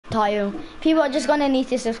title. People are just gonna need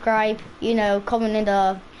to subscribe, you know, comment in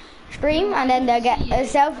the stream, and then they'll get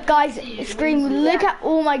itself. Guys, scream, look at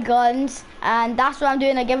all my guns, and that's why I'm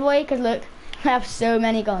doing a giveaway, because look, I have so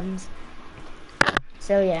many guns.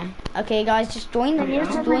 So yeah, okay guys, just join up,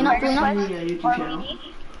 join up.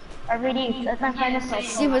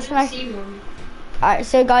 Super Smash. Alright,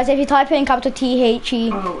 so guys, if you type in capital THE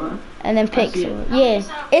and then Pixel, yeah,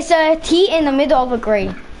 it's a T in the middle of a grey,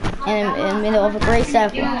 in the middle of a grey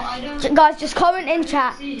circle. Guys, just comment in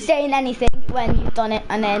chat saying anything when you've done it,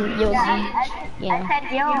 and then you'll see. Yeah.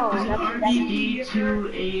 RBD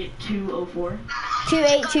 28204.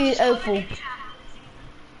 28204.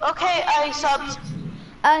 Okay, I subbed.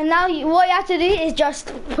 Now what you have to do is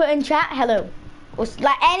just put in chat hello, or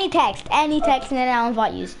like any text, and then I'll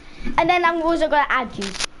invite you. And then I'm also gonna add you,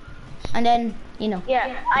 and then you know.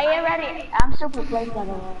 Yeah, I already. I'm super placed by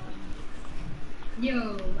the way.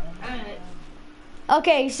 Yo.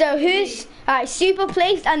 Okay, so who's alright? Super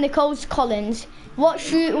placed and Nicole's Collins.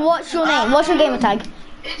 What's your name? What's your gamer tag?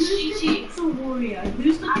 It's Pixel Warrior.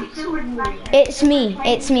 Who's the Pixel Warrior? It's me.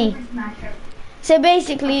 It's me. So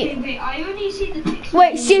basically, Okay, I only see the Pixel.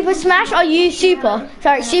 wait, Super Smash, are you super?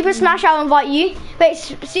 Sorry, Super Smash, I'll invite you. Wait,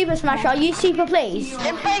 Super Smash, are you super please?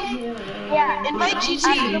 Invite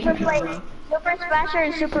GT. Super play. Super Smasher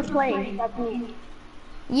and Super play. That's me.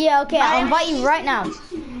 Yeah, okay, I'll invite you right now.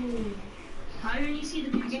 I only see the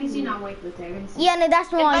Pixel. Now wait with there. Yeah, no,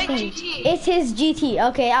 that's what I Invite think. GT. It's his GT.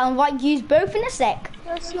 Okay, I'll invite you both in a sec.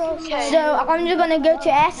 Okay. So I'm just gonna go to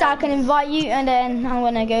S, so I can invite you, and then I'm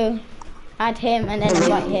gonna go add him, and then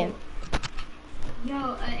invite him.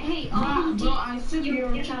 Yo, hey, RBD. I sub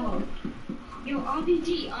your channel. Yo,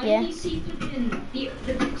 RBD. I Yeah. only see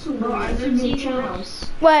the Pixel Warrior. I don't see anyone else.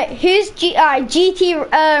 Wait, who's GT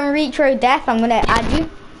Retro Death? I'm gonna add you.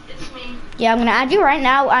 It's me. Yeah, I'm gonna add you right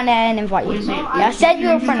now, and then invite you. Yeah, I said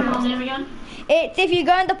you're a friend request. It's if you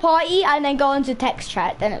go in the party and then go into text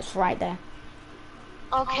chat, then it's right there.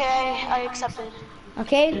 Okay, I accepted.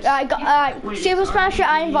 Okay, Super Smasher,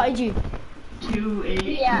 I invited you.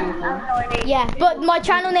 28204. Yeah, but my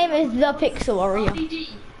channel name is The Pixel Warrior.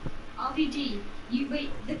 RBD. You wait,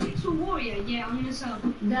 the Pixel Warrior. Yeah, I'm gonna sub.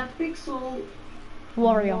 The Pixel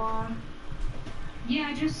Warrior. Yeah,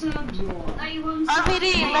 I just subbed. Now you won't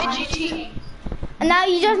RBD, invite GT. And now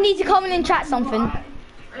you just need to comment in chat something.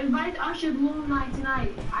 Invite Usher Long Night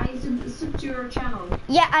tonight. I sub to your channel.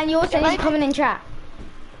 Yeah, and you also need to comment in chat.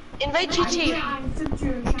 Invite GT. Yeah, I sub to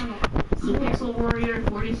your channel. The Pixel Warrior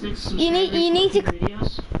 46. You need to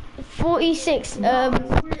videos. 46. If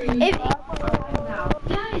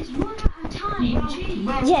Guys, one at a time.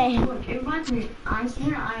 Jeez. yeah, Look, invite me. I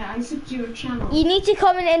swear I sub to your channel. you need to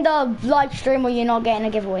comment in the live stream, or you're not getting a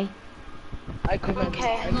giveaway. Okay. Well,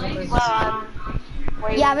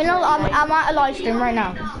 Yeah, I'm at a live stream right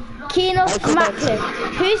now. Keanu Macliffe.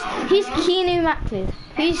 Who's Keanu Macliffe?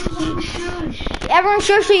 Everyone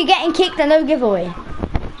shush, so you're getting kicked and no giveaway.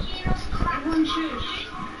 Everyone shush.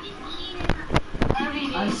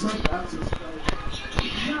 I subbed access.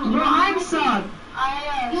 Bro, I'm sub.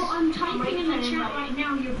 Yo, I'm typing in the chat right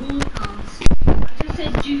now your broadcast. I just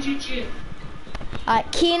said ju. Alright,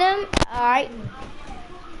 Keenum. Alright.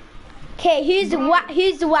 Okay, who's the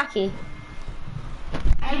wacky?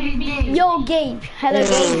 Yo, Gabe. Hello,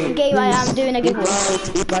 Gabe. Gabe, I am doing a giveaway.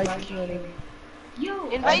 Yo,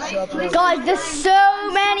 invite. Guys, there's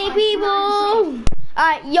so many people.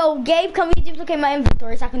 Alright, yo, Gabe, can we duplicate my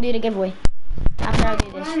inventory so I can do the giveaway? After I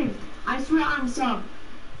do this. I swear I'm sub.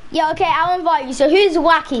 Yeah, okay, I'll invite you. So who's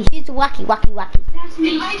wacky? Who's wacky? That's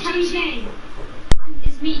me, Terry Bay.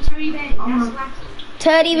 It's me, Terry Bay. That's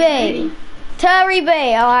wacky. Terry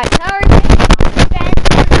Bay, alright. Terry Bay,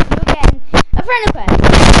 you're getting a friend request.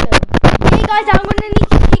 Okay, guys, I'm gonna need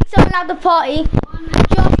to kick someone out of the party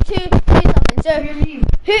just to do something. So,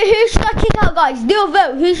 who should I kick out, guys? Do a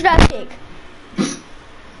vote. Who should I kick?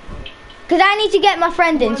 Because I need to get my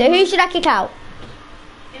friend in. So, who should I kick out?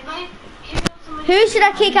 Who should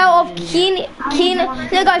I kick out of Keen?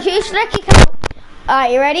 No, guys, who should I kick out?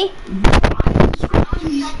 Alright, you ready?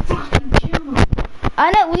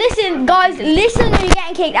 I know, listen, guys, listen, you're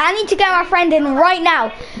getting kicked. I need to get my friend in right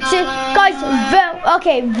now. So, guys, vote.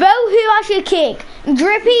 Okay, vote who I should kick.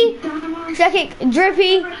 Drippy? Should I kick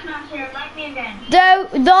Drippy?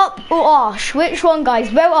 Dop or Osh? Which one, guys?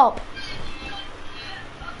 Vote up.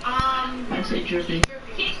 I say Drippy.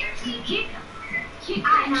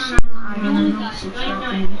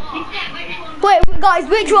 Wait, guys,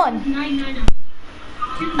 which one?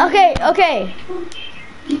 Okay.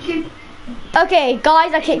 Okay,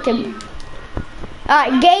 guys, I kicked him.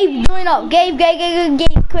 Alright, Gabe, join up. Gabe,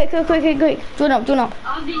 quick. Join up.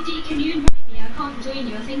 RBD, can you invite me? I can't join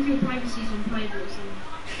you. I think your privacy's on private or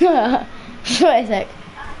something. Wait a sec.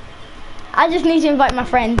 I just need to invite my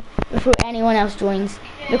friend before anyone else joins.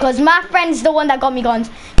 Because my friend's the one that got me guns.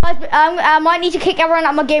 Guys, I might need to kick everyone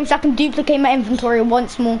out of my game so I can duplicate my inventory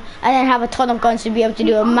once more. And then have a ton of guns to be able to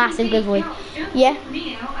do a massive giveaway. Yeah?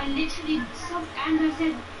 I literally subbed and I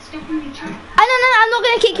said stuff in the chat. No, I'm not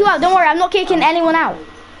going to kick you out. Don't worry, I'm not kicking anyone out.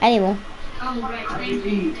 Anymore. Oh, right. Thank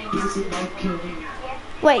you. Thank you.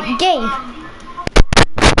 Wait, Gabe.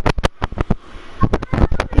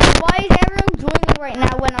 Why is everyone joining right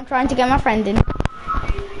now when I'm trying to get my friend in?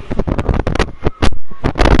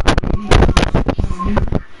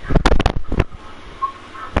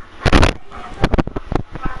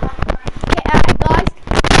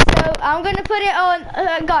 I'm gonna put it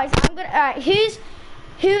on, guys. I'm gonna. Alright,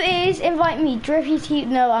 who is inviting me? Drippy T.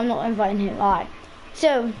 No, I'm not inviting him. Alright.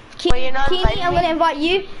 So, Keeney, I'm gonna invite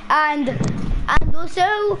you, and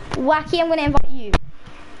also Wacky, I'm gonna invite you.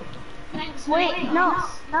 Thanks. Wait, no.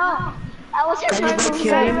 I was just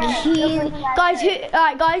Guys,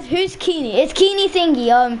 alright, guys, who's Keeney? It's Keeney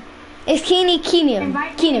thingy. It's Keeney Keenum.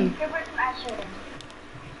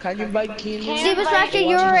 Can you invite Keeney? Super Smasher,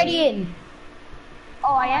 you're already in.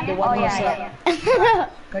 Oh, I am? Oh, yeah.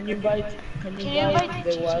 Can you invite the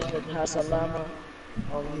one that has a llama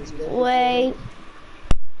on his bed? Wait.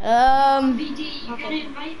 BD, you gonna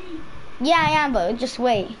invite me? Yeah, I am, but just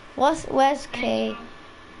wait. Where's K?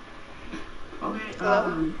 Okay,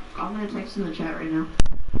 I'm gonna text in the chat right now.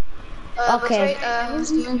 Okay.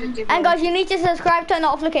 And guys, you need to subscribe, turn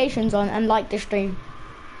notifications on, and like the stream.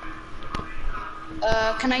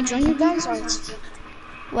 Can I join you guys? Or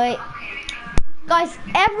Wait. Guys,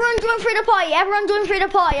 everyone join through the party. Everyone join through the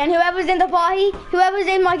party, and whoever's in the party, whoever's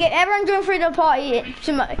in my game, everyone join through the party.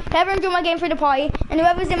 Everyone join my game through the party, and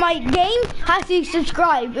whoever's in my game has to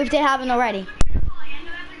subscribe if they haven't already.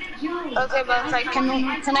 okay, but like, can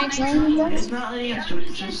I join you guys? It's not letting us join,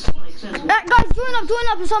 it just like says. Guys, join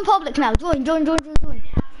up. It's on public now. Join.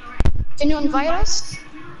 Can you invite us?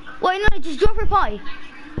 Wait, no, just join through party.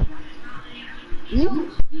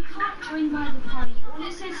 You can't join by the party. All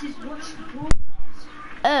it says is watch the broadcast.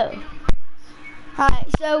 Oh. Alright,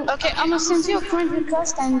 so. Okay, I'm gonna send you a friend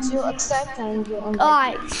request and you accept and you invite.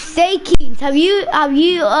 Alright, stay keen. Have you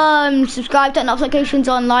subscribed to notifications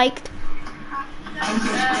on liked?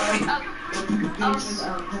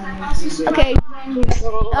 Okay.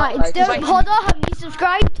 Alright, hold on, have you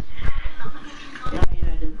subscribed?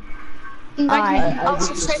 Alright. I'll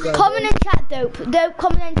subscribe. Comment in chat, dope.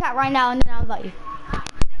 Comment in chat right now and then I'll invite you.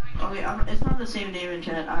 Okay, it's not the same name in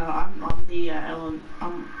chat. I'm on the Ellen.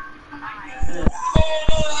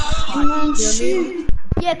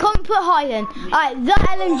 Yeah, come put hi then. Alright, the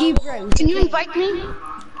LMG bros. Can you invite me?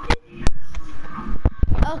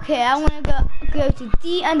 Okay, I'm gonna go to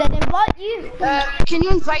D and then invite you. Can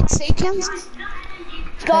you invite Sakins?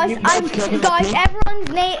 Guys,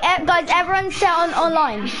 everyone's set on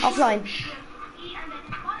offline.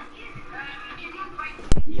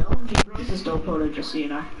 The LMG Bros is still quoted, just so you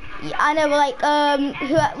know. Yeah, I know, but like,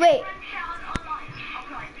 wait.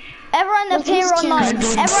 Everyone appear online.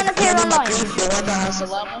 Everyone appear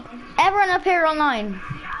online.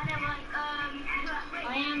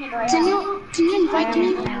 Can you invite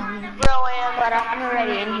me? Bro, I am, but I'm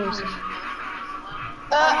already in here.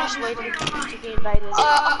 I'm just waiting to be invited.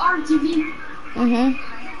 RTV.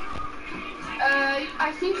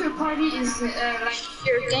 I think your party is like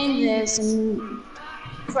your game is in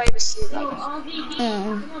privacy. Oh, RVD.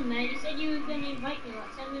 Come on, man. You said you were gonna invite me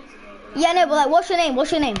like 10 minutes ago. Yeah, no, but like, what's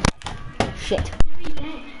your name? Shit.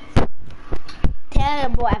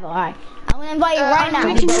 Terrible, whatever. Alright, I'm gonna invite you right now.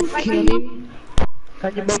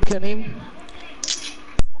 Can you both kill him?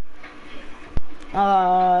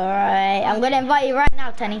 Alright, I'm gonna invite you right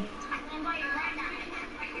now, Tenny.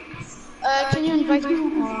 Can you invite me?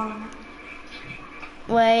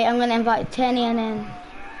 Wait, I'm gonna invite Tenny and then.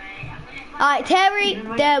 Alright, Terry,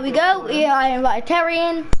 there we go. Yeah, I invited Terry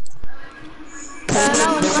in.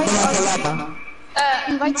 Now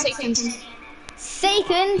invite Sakins.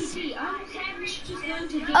 Sakins?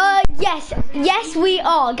 Yes we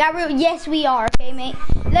are. Gabriel, yes we are. Okay, mate.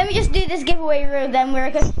 Let me just do this giveaway real then.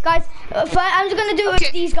 Guys, I'm just gonna do it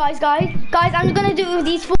with these guys. Guys, I'm just gonna do it with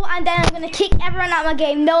these four, and then I'm gonna kick everyone out of my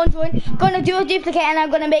game. No one joined. Gonna do a duplicate, and I'm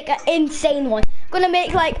gonna make an insane one. Gonna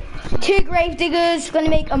make like 2 grave diggers. Gonna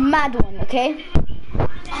make a mad one. Okay.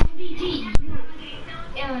 RVD.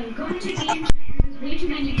 Go to the intro. Way too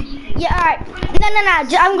many people. Yeah, alright. No.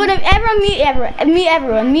 I'm gonna mute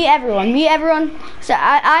everyone. So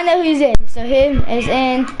I know who's in. So him is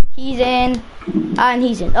in, he's in, and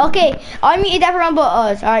he's in. Okay, I muted everyone but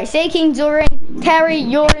us. Alright, Say King, Zorin, Terry,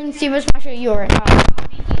 you're in Super Smasher, you're in. Alright.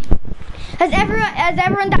 Has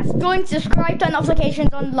everyone that's joined subscribed, turn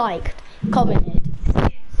notifications on, liked, commented?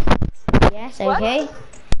 Yes, okay.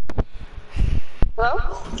 Hello?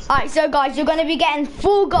 Alright, so guys, you're gonna be getting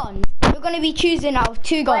full guns. You're gonna be choosing out of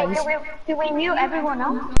 2 guns. Do we mute everyone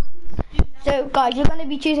else? So guys, you're gonna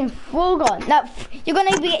be choosing full gun. Now you're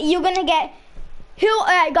gonna get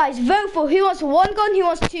guys, vote for who wants 1 gun, who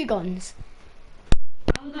wants 2 guns.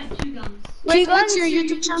 I would like 2 guns. Wait, guns? what's your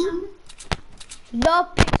YouTube channel? The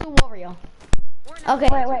Pixel Warrior. Okay.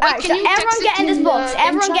 Alright, Can so you everyone text get in it this in box. the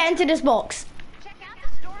Everyone chat? get into this box.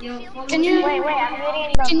 Yo, follow Can me. you? Wait, I'm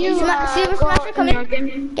reading the... Can you? Super Go Smasher, come in your in.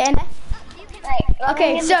 game. Get in there. Wait,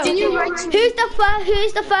 Okay, so Can you write? who's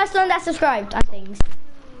the first one that subscribed? I think.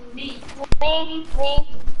 Me. Me.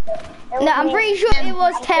 No, I'm pretty sure it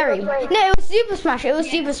was Terry. No, it was Super Smasher. It was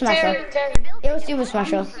Super Smasher. Terry. It was Super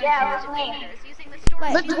Smasher. Yeah, it was me.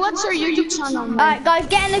 Wait. But what's your YouTube channel? Man? Alright, guys,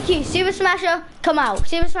 get in the queue. Super Smasher, come out.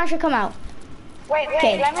 Super Smasher, come out. Wait,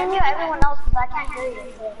 Okay. let me mute everyone else because I can't hear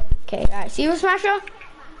you. Okay, alright, Super Smasher.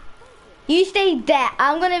 You stay there.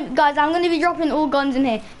 I'm gonna be dropping all guns in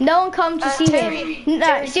here. No one come to see Terry, here.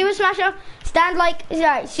 No, Super Smasher, stand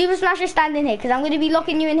Super Smasher, stand in here because I'm gonna be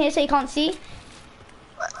locking you in here so you can't see.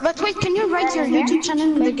 But wait, can you write your YouTube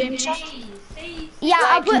channel in the game chat? Yeah,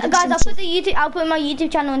 Like in the I'll put my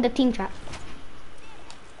YouTube channel in the team chat.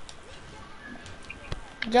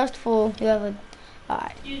 Just for whoever.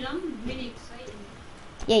 Alright. Dude, I'm really excited.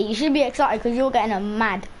 Yeah, you should be excited because you're getting a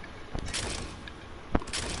mad.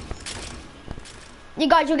 You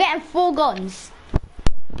guys, you're getting 4 guns.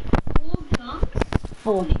 4 guns?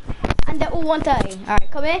 4. And they're all 130.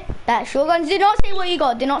 Alright, come here. That's your guns. Do not say what you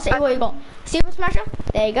got. Do not say what you got. Super Smasher.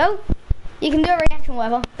 There you go. You can do a reaction,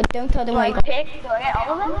 whatever, but don't tell them what you got. Do I get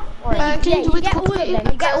all of them? Or... Can Yeah, you do you it get all of them. You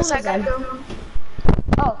get all Because I of gotta them. go.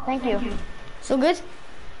 Oh, thank you. So good.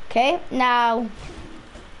 Okay, now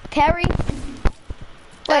Terry.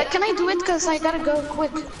 Can I do it? Cause I gotta go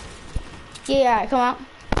quick. Yeah, alright, come out.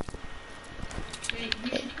 Wait, you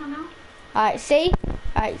should come out? Alright, say.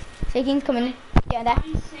 Alright, say King's coming in. Get in there.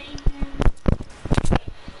 I'm saying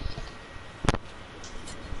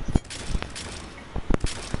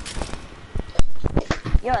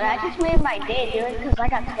Yo, that just made my day, dude, because I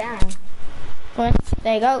got scammed. Come on.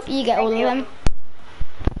 There you go. You get all of them.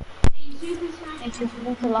 hey, Super Smash.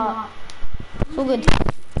 Thanks a lot. So good.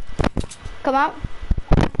 Come out.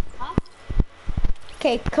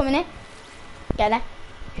 Okay, come in here. Get in there.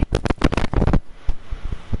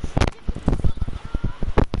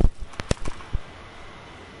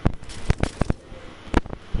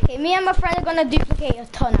 Okay, me and my friend are gonna duplicate a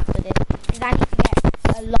ton after this. Because I need to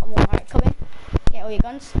get a lot more. Alright, come in. Get all your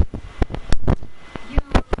guns.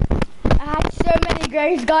 I had so many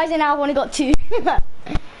graves, guys, and now I've only got 2.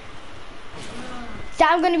 So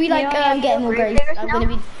I'm gonna be like getting more graves. I'm gonna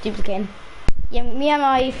be duplicating. Yeah, me and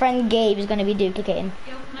my friend Gabe is gonna be duplicating.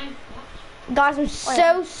 Yo, can I watch? Guys, I'm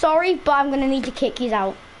so sorry, but I'm gonna need to kick you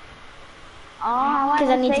out Oh, because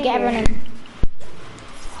I need to get everyone in.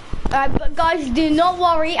 But guys, do not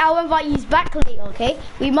worry. I'll invite you back later, okay?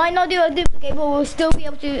 We might not do a duplicate, but we'll still be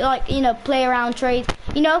able to, like, you know, play around, trade,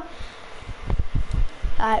 you know?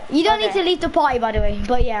 You don't need to leave the party, by the way,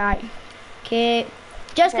 but yeah, alright. Okay.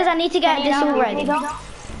 Just because I need to get this all ready.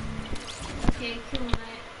 Okay, cool, mate.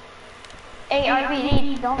 Hey,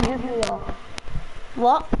 RBD, don't mute me though.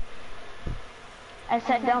 What? I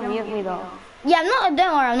said don't mute me though. Yeah, don't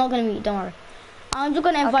worry, I'm not gonna mute, don't worry. I'm just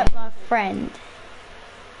gonna invite my friend.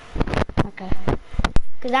 Okay.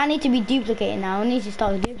 Because I need to be duplicating now. I need to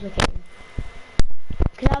start duplicating.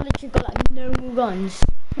 Because I've literally got like no more guns.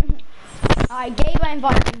 Alright, Gabe, I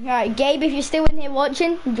invited you. Alright, Gabe, if you're still in here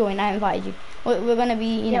watching, join. I invited you. We're gonna be,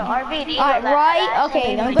 you know. RBD. Alright, right?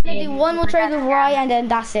 Okay, I'm gonna do one more trade with Rye and then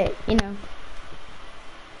that's it, you know.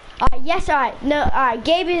 Alright, yes, alright. No, alright,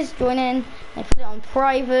 Gabe is joining. I put it on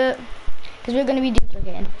private. Because we're gonna be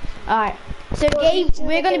duplicating. Alright. So Gabe,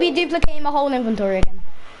 we're gonna be duplicating my whole inventory again.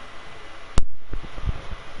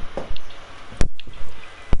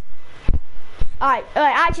 Alright,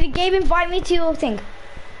 actually Gabe invite me to your thing.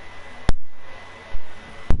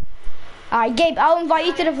 Alright, Gabe, I'll invite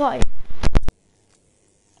you to the party.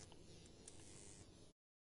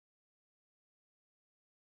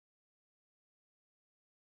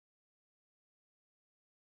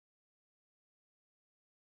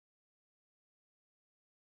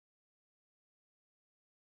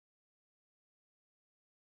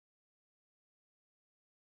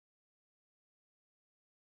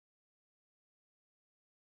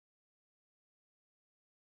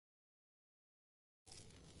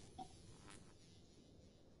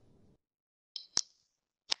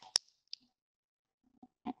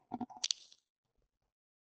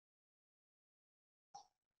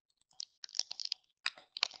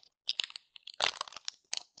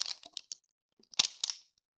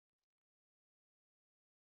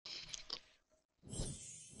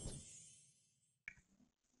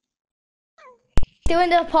 still in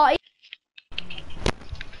the party.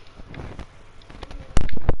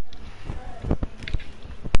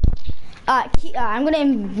 I'm gonna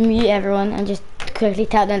mute everyone and just quickly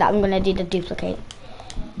tell them that I'm gonna do the duplicate.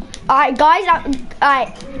 Alright guys,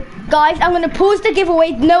 I'm gonna pause the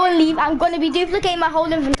giveaway, no one leave. I'm gonna be duplicating my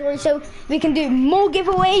whole inventory so we can do more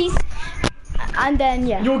giveaways. And then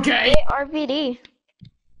yeah. You okay? RVD.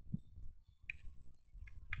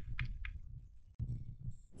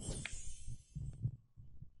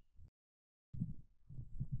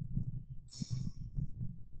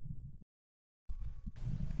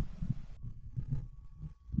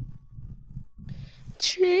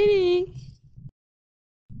 Training.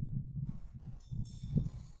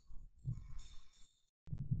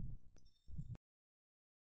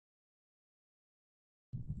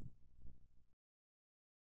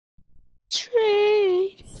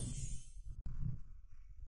 Trade.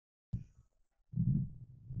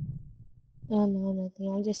 Oh no,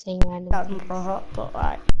 nothing. I'm just saying random That's things. for hot, but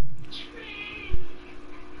alright.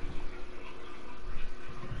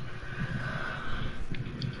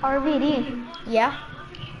 RVD. Yeah?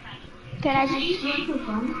 Can I just...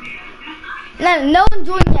 No one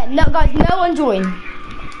joined yet. No guys, no one joined.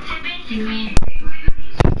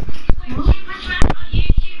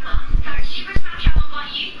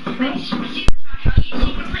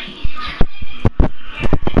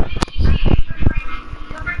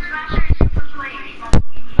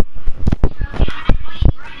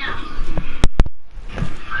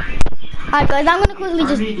 Alright guys, I'm gonna quickly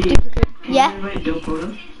just duplicate. Yeah?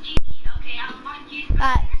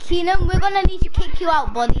 Keenan, we're gonna need to kick you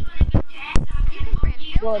out, buddy.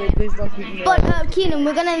 Buddy, please don't kick me But out. Keenan,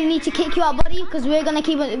 we're gonna need to kick you out, buddy, because we're gonna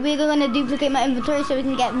duplicate my inventory so we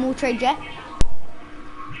can get more trade, yeah?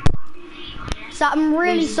 So I'm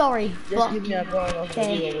really sorry. Just But, give me a going off the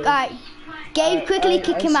okay. giveaway. Alright. Gabe, quickly I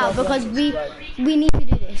kick him out saw because that, we need to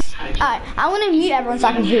do this. Alright, I'm gonna mute everyone so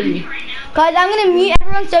I can hear you. Guys, I'm gonna mute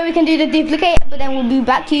everyone so we can do the duplicate, but then we'll be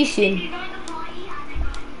back to you soon.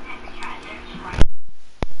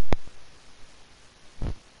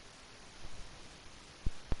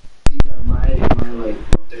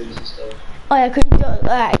 Oh yeah,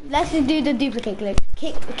 alright, let's just do the duplicate glitch.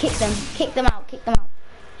 Kick them out.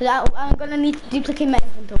 'Cause I'm gonna need to duplicate my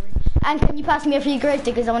inventory. And can you pass me a free grave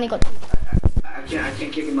digger? 'Cause I only got 2. I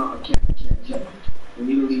can't kick him out. I can't. We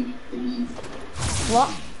need to leave. What?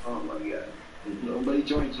 Oh my god. Nobody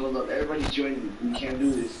joins. Hold up. Everybody's joining. We can't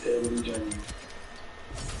do this. Everybody's joining.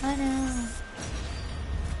 I know.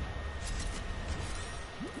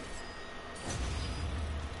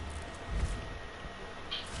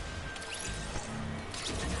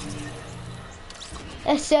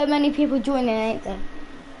 There's so many people joining, ain't there?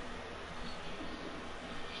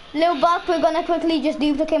 Lil Buck, we're gonna quickly just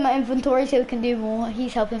duplicate my inventory so we can do more.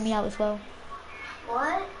 He's helping me out as well.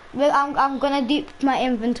 What? Well, I'm gonna dupe my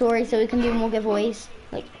inventory so we can do more giveaways.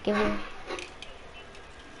 Like, giveaway.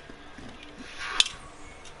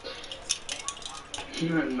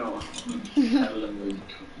 No.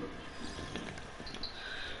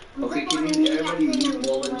 Okay, can you everybody leave?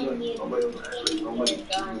 Nobody join. Nobody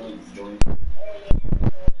join.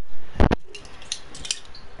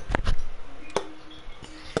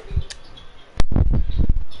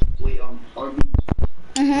 Wait, RB.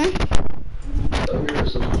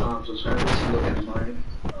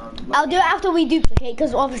 I'll do it after we duplicate,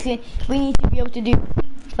 because obviously we need to be able to do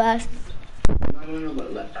first. No,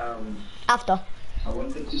 but After. I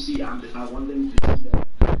want them to see. I want them to see that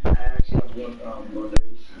I actually have one.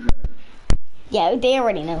 Yeah, they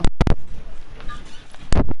already know.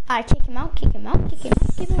 Alright, kick him out.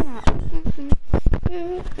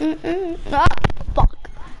 Ah, fuck.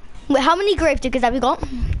 Wait, how many grave diggers have we got?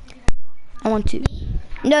 I want 2.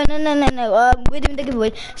 No. We're doing the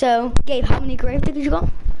giveaway. So, Gabe, how many grave diggers you got?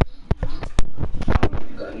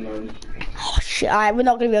 Oh shit! Alright, we're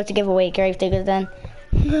not gonna be able to give away grave diggers then.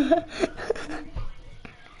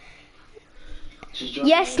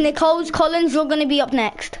 Yes, Nicole Collins, you're gonna be up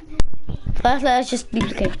next. First, let's just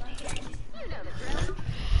duplicate.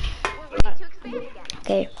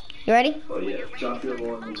 Okay, you ready? Oh yeah, drop your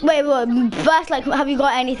one. Wait, first, like, have you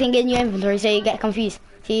got anything in your inventory so you get confused?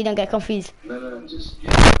 So you don't get confused. No, just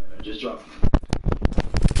drop.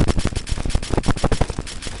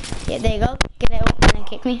 Yeah, there you go. Get it up and then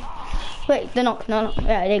kick me. Wait, no. Yeah,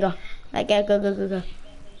 there you go. Like, go.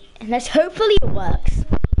 And let's hopefully it works.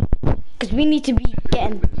 Because we need to be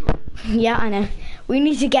getting... Yeah, I know. We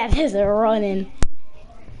need to get this running.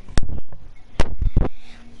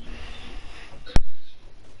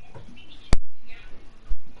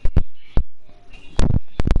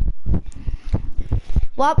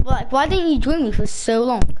 Why didn't you join me for so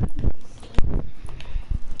long?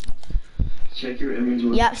 Check your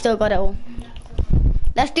inventory. Yep, still got it all.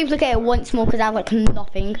 Let's duplicate it once more because I have like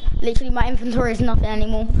nothing. Literally my inventory is nothing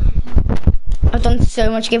anymore. I've done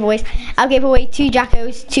so much giveaways. I'll give away 2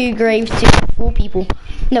 Jackos, 2 Graves to 4 people.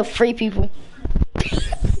 No, 3 people.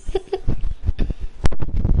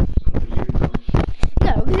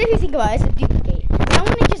 No, because if you think about it, it's a duplicate. I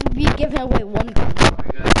want to just be giving away one gun.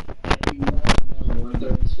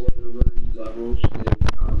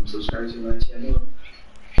 Subscribe to my channel.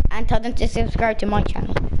 And tell them to subscribe to my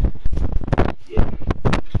channel.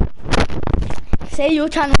 Say your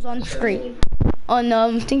channel's on screen. On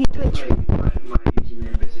thingy Twitch. My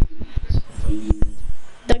username basically.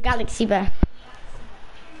 The Galaxy Bear.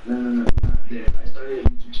 No, not there. I started a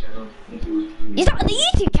YouTube channel. You started the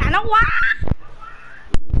YouTube channel? What?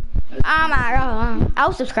 Oh my god.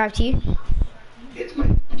 I'll subscribe to you. It's my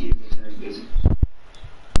gaming channel basically.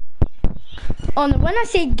 Oh no, when I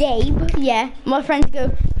say Gabe, yeah, my friends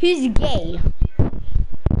go, who's gay?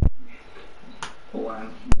 Oh wow,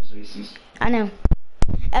 that's racist. I know.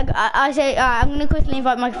 I say, I'm gonna quickly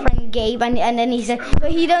invite my friend Gabe, and then he said,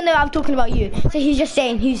 but he don't know I'm talking about you, so he's just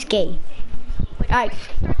saying who's gay. Alright,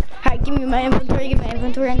 give me my inventory, and then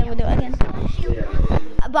we'll do it again.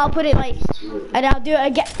 But I'll put it like, and I'll do it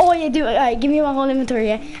again. Oh yeah, do it. Alright, give me my whole inventory,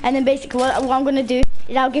 yeah. And then basically what I'm gonna do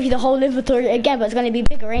is I'll give you the whole inventory again, but it's gonna be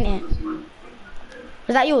bigger, ain't it?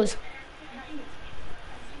 Was that yours?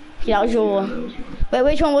 Yeah, that was your. Wait,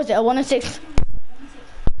 which one was it? A 1 and 6?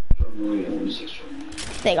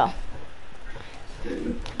 There you go.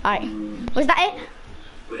 Alright. Was that it?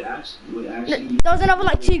 There was another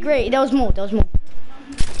like 2 great. There was more.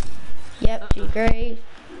 Yep, 2 great.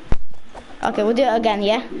 Okay, we'll do it again,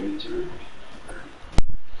 yeah?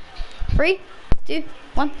 3, 2,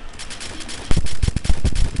 1.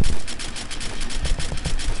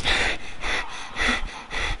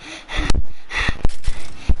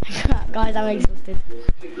 Guys, I'm exhausted.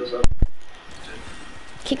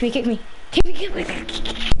 Kick me.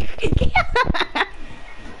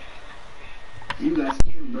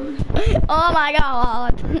 Oh my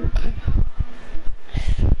god.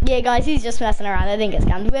 Yeah, guys, he's just messing around. I think it's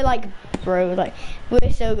scammed. We're like, bro, like,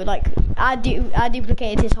 we're so good. Like, I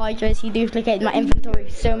duplicated his hydras. He duplicated my inventory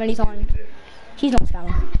so many times. He's not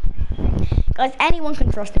scamming. Guys, anyone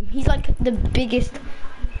can trust him. He's like the biggest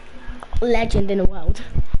legend in the world.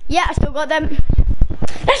 Yeah, I still got them.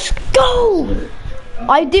 Let's go!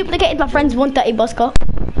 I duplicated my friend's 130 bus car.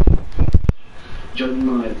 Join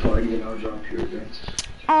my party and I'll drop your guns.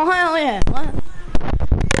 Oh hell yeah!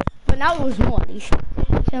 But now it was more at least.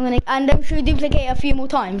 So I'm gonna, and then should we duplicate a few more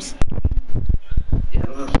times? Yeah, I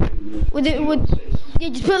don't have to Yeah,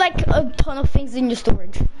 just put like a ton of things in your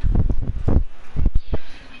storage. If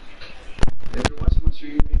you're watching my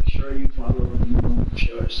stream, make sure you follow me,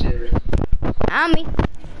 share it. And me.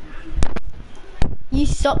 You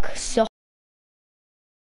suck.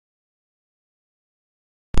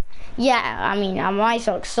 Yeah, I mean, I might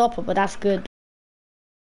suck supper, but that's good.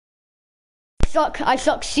 I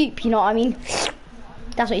suck soup, you know what I mean?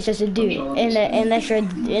 That's what you're supposed to do. Unless you're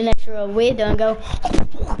a weirdo and go.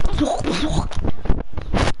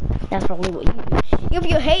 That's probably what you do. If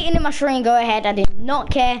you're hating in my stream, go ahead. I do not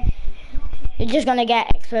care. You're just gonna get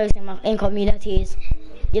exposed in communities.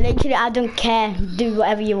 You literally, I don't care. Do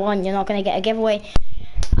whatever you want. You're not gonna get a giveaway.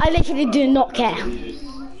 I literally do not care.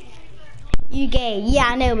 You gay? Yeah,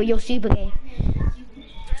 I know, but you're super gay.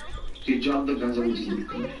 Okay, drop the guns on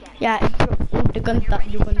the Yeah, drop all the guns that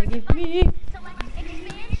you're gonna give me.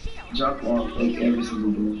 Drop off like every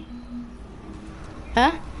single door.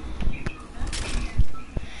 Huh?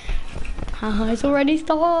 It's already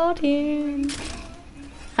starting.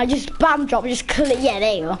 I just spam drop, just click. Yeah,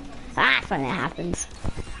 there you go. That's when it happens.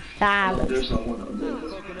 There's someone on there.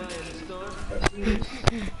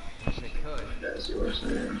 That's yours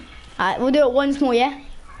there. Alright, we'll do it once more, yeah?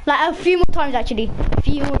 Like a few more times actually. A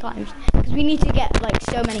few more times. Because we need to get like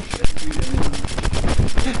so many.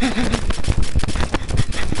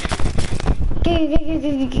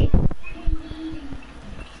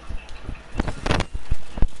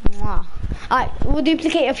 Wow. Alright, we'll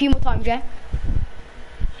duplicate a few more times, yeah?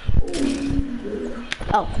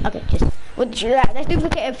 Oh, okay, let's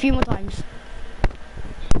duplicate a few more times.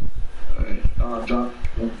 Alright, drop.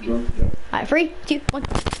 Alright, 3, 2, 1.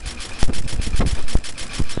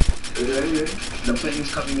 The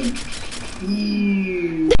plane's coming in.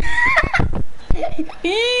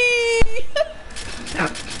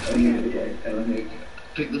 Okay,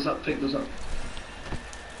 pick this up.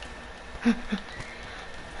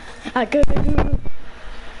 Go.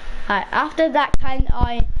 Alright, after that,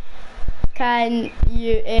 can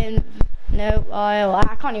you No,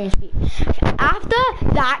 I can't even speak. After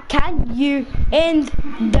that, can you end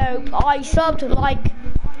dope? I subbed like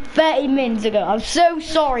 30 minutes ago. I'm so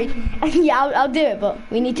sorry. Yeah, I'll do it, but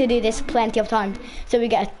we need to do this plenty of times so we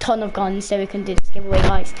get a ton of guns so we can do this giveaway,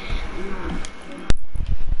 guys.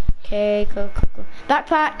 Okay, cool.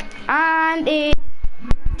 Backpack, and it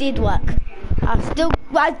did work. I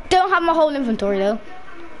don't have my whole inventory though.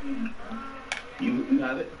 You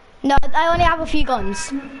have it? No, I only have a few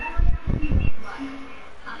guns.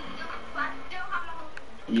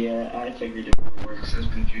 Yeah, I figured it would work since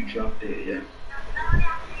you dropped it, yeah.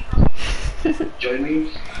 Join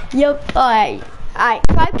me? Yep, alright.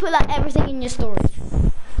 Try put like everything in your storage.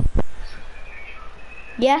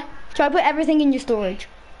 Yeah? Try put everything in your storage.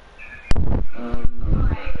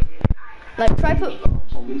 Like try put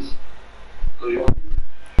Zombies.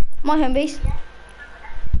 my home base.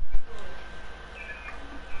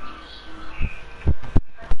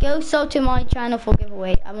 Go sub to my channel for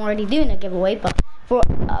giveaway. I'm already doing a giveaway, but for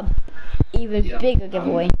even bigger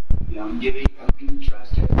giveaway. Yeah, I'm giving trash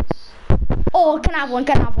cans. Oh, can I have one?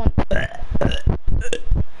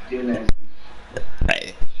 You're nasty.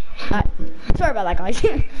 Sorry about that, guys.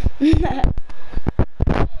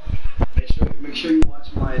 Make sure you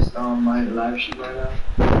watch my live stream right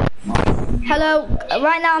now. Hello.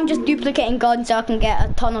 Right now, I'm just duplicating guns so I can get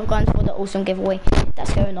a ton of guns for the awesome giveaway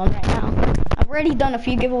that's going on right now. I've already done a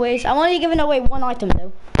few giveaways. I'm only giving away one item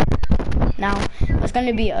though. Now it's going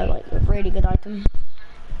to be a really good item.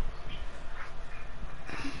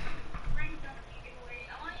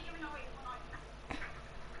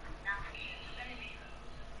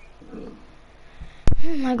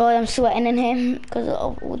 Oh my god, I'm sweating in here because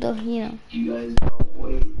of all the, you know. You guys don't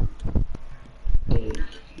wait.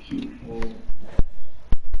 You will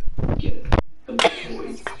get the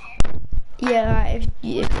giveaway. Yeah, right. If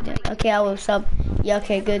you don't. Okay, I will sub. Yeah,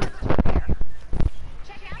 okay, good.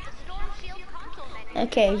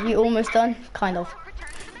 Okay, you almost done? Kind of.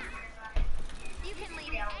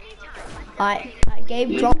 Alright,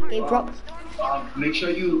 Gabe, drop. Make sure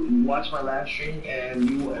you watch my live stream and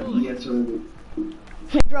you will get to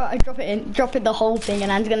Drop it the whole thing,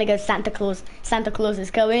 and I'm gonna go Santa Claus. Santa Claus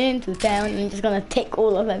is coming to town, and I'm just gonna take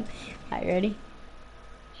all of them. Alright, ready?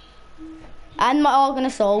 And my Argon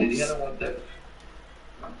Assaults.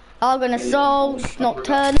 Argon Assaults,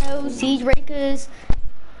 Nocturnos, Siege Breakers.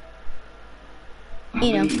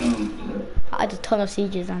 You know, I had a ton of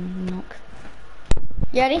sieges and knock.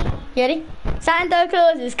 You ready? Santa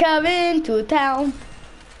Claus is coming to town.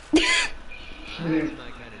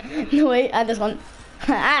 No wait, I just want.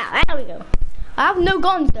 There we go. I have no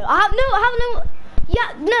guns though. I have no.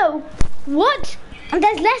 Yeah, no. What? And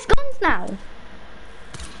there's less guns now.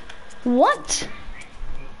 What?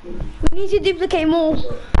 We need to duplicate more.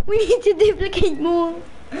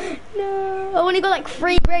 No, I only got like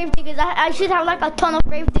 3 grave diggers. I should have like a ton of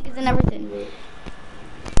grave diggers and everything.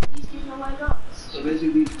 So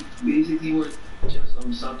basically we're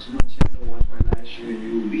just sub to my channel, watch my live stream, and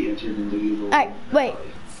you will be entered in the giveaway. Alright, wait.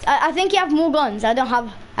 I think you have more guns. I don't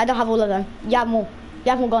have all of them. You have more. You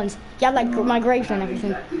have more guns. You have like my graves and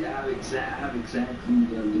everything. I have exactly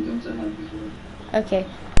the guns I had before. Okay.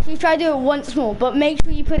 So you try to do it once more, but make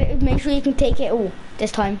sure you can take it all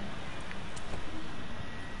this time.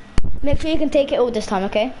 Make sure you can take it all this time,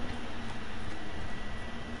 okay?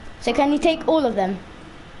 So can you take all of them?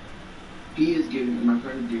 He is giving my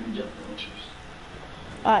friend giving jet launchers.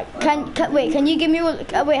 Alright, wait, can you give me all,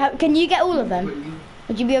 can you get all of them?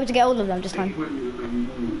 Would you be able to get all of them this time?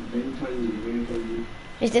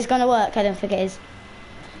 Is this gonna work? I don't think it is.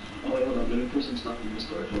 Oh wait, hold on, let me put some stuff in the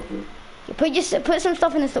storage real quick. Put some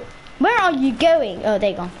stuff in the store. Where are you going? Oh,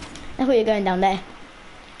 there you go. I thought you were going down there.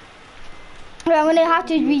 Right, I'm gonna have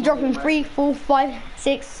to be dropping 3, 4, 5,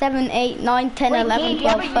 6, 7, 8, 9, 10, 11,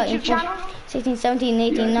 12, 13, 14, 16, 17,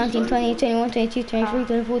 18, 19, 20, 21, 22, 23,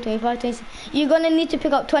 24, 25, 26. You're gonna need to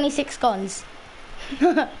pick up 26 guns.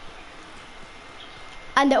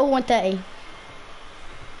 And they're all 130.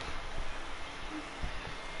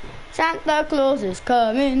 Santa Claus is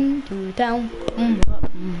coming to town.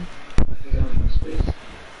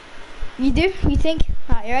 You do? You think?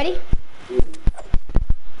 Alright, you ready?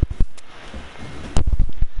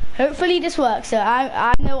 Hopefully this works. So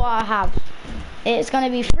I know what I have. It's gonna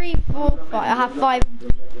be 3, 4, 5. I have 5.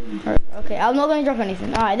 Okay, I'm not gonna drop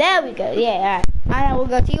anything. Alright, there we go. Yeah, alright. And then we'll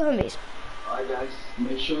go to your home base. Alright guys,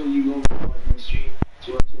 make sure you go watch my stream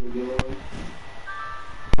to watch the giveaway.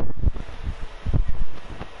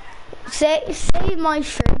 Say my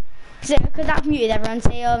stream. Because I've muted everyone.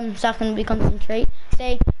 Say so I can concentrate.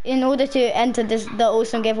 Say in order to enter the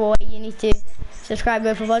awesome giveaway, you need to Subscribe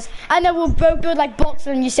both of us. And then we'll both build like boxes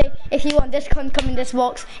and you say, if you want this gun, come in this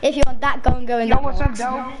box. If you want that gun, go in that Yo, what's up, box.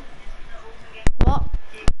 Doe? What?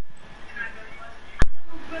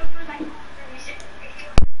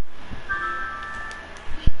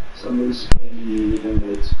 Somebody's spamming you with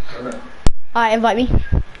invites. Alright, invite me.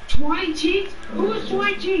 Twine Cheeks? Who is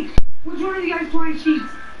Twine Cheeks? Which one of you guys Twine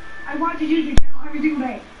Cheeks? I watch his YouTube channel every single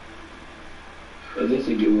day. I think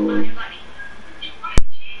they give away.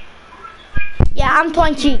 Yeah, I'm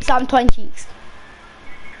Twine Cheeks. I'm Twine Cheeks.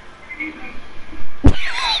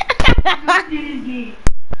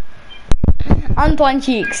 I'm Twine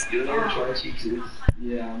Cheeks. You know what Twine Cheeks is?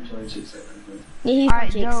 Yeah, I'm Twine Cheeks. Yeah, he's Twine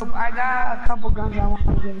Alright, Cheeks. dope. I got a couple guns I want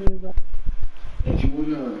to give you, but If you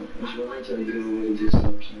wanna try to give away this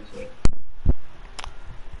option, so.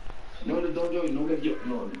 No, don't join.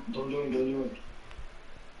 No, don't join.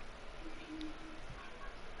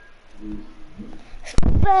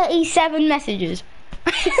 37 messages.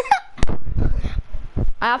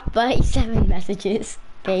 I have 37 messages,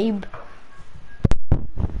 Gabe.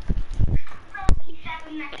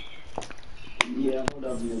 Yeah, hold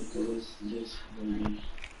up, Nicholas. Just maybe.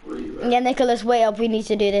 Where you at? Yeah, Nicholas, wait up. We need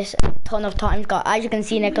to do this a ton of times. God, as you can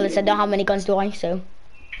see, Nicholas, I don't have many guns, do I? So.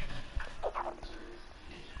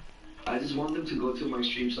 I just want them to go to my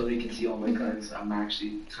stream so they can see all my guns. I'm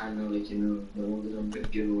actually kind of like, the one that I'm gonna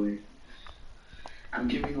give away. I'm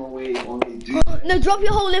giving away only dudes. No, drop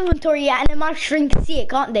your whole inventory, yeah, and then my stream can see it,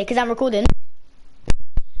 can't they? Because I'm recording.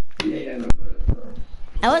 Yeah, no, but.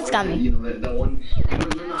 I won't scam me. You know, that one. No, I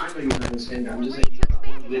know you're not understanding. I'm just saying, that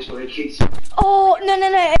one glitch where it kicks you. Oh, no.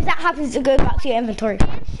 If that happens, it goes back to your inventory.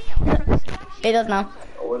 It does now.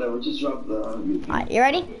 Or whatever, just drop the. Alright, you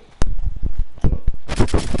ready?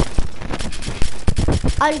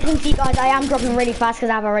 As you can see, guys, I am dropping really fast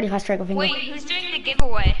because I have a really fast trigger finger. Wait, who's doing the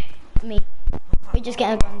giveaway? Me. We just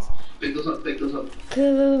getting guns. Pick those up.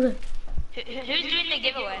 Cool. Who's doing the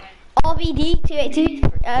giveaway? RVD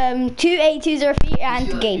 28203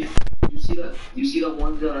 and Gabe. You see that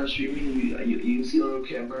one that I'm streaming? You see that on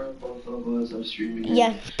camera? Both of us are streaming.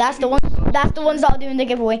 Yeah, that's the ones that are doing the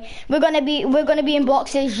giveaway. We're gonna be in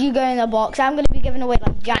boxes. You go in a box. I'm gonna be giving away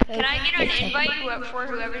like Jacko. Can I get an invite for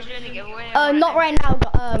whoever's doing the giveaway? Not right now,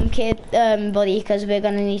 kid, buddy, because we're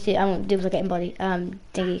gonna need to. I'm duplicating body,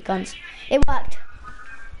 thingy guns. It worked.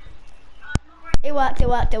 It worked.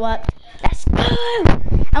 Let's go.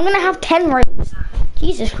 I'm gonna have 10 rows.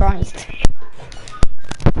 Jesus Christ.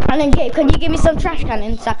 And then Gabe, can you give me some trash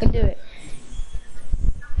cannons so I can do it?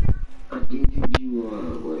 I can give you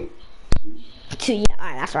like 2, yeah,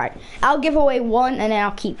 alright, that's right. I'll give away 1 and then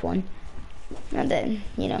I'll keep 1. And then,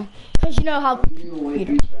 because you know how. I'm giving away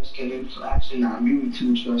 3 trash cans. Actually, nah, I'm giving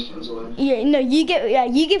 2 trash cans away. Yeah, no, you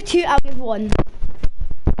give 2, I'll give 1.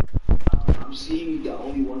 I'm seeing that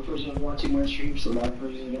only one person watching my stream, so that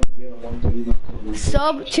person is gonna get a 130.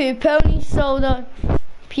 Sub to Pony Soda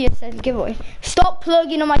PSN giveaway. Stop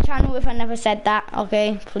plugging on my channel if I never said that,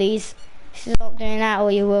 okay? Please. Stop doing that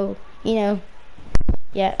or you will,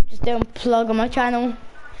 yeah, just don't plug on my channel.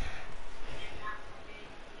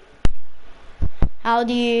 How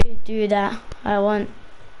do you do that? I want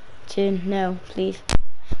to know, please.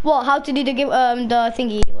 What? How to do the the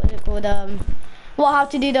thingy? What's it called? How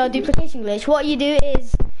to do the duplication glitch? What you do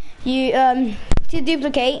is you to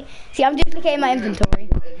duplicate. See, I'm duplicating my inventory.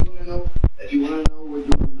 If you wanna know, we're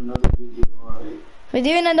doing another video. Alright. We're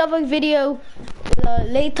doing another video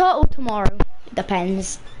later or tomorrow. It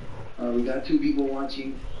depends. We got 2 people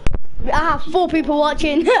watching. I have 4 people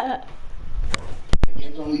watching. I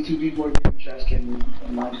guess only 2 people are getting trash can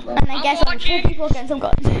on my flag. And I guess only 4 people get some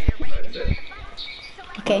guns.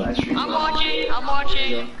 Okay. I'm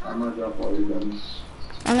watching. I'm gonna drop all the guns.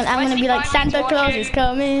 I'm gonna be like Santa Claus is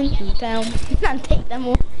coming to town and take them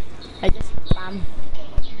all. I just bam.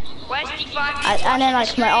 Westy 5 And then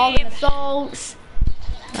like my Argon Assaults,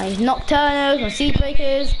 my Nocturnos, my Siege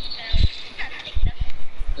Breakers.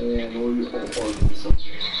 And all the stuff.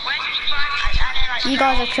 You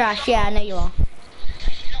guys are trash, yeah, I know you are.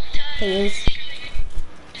 Cheers.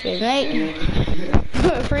 Cheers, mate.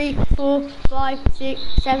 3, 4, 5, 6,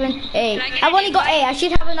 7, 8. I've only got 8. I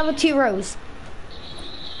should have another 2 rows.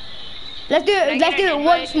 Let's do it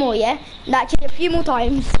once more, yeah? Actually, a few more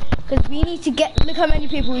times. Because we need to get, look how many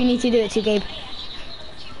people we need to do it to, Gabe.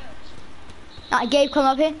 Alright, Gabe, come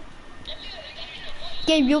up here.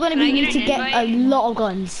 Gabe, you're going to need to get a lot of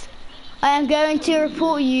guns. I am going to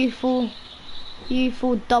report you for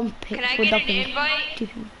dumping. Can I get an invite?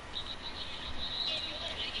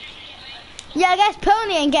 Yeah, I guess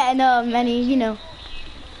Pony ain't getting any,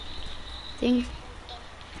 things.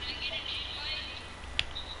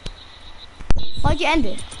 Why'd you end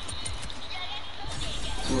it?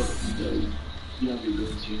 You have your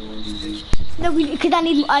guns, you know anything. No, because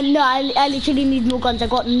I literally need more guns. I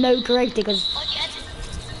got no grave diggers.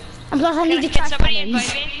 And plus I need the Can trash somebody cannons.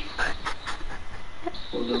 invite me?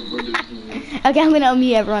 Hold on, brother. Okay, I'm gonna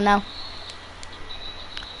unmute everyone now.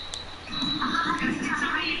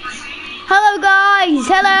 Hello guys,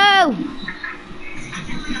 hello!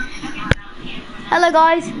 Hello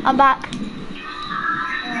guys, I'm back.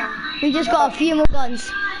 We just got a few more guns.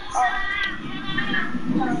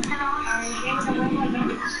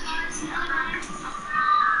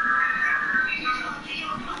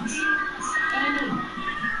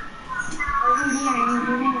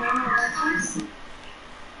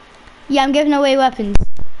 Yeah, I'm giving away weapons.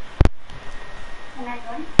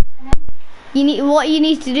 What you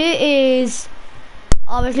need to do is,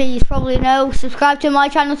 obviously you probably know, subscribe to my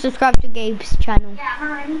channel, subscribe to Gabe's channel. Yeah,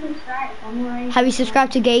 I'm already subscribed. Have you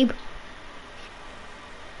subscribed to Gabe?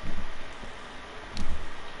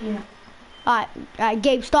 Yeah. Alright,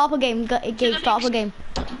 Gabe, start up a game. Gabe, start up a game.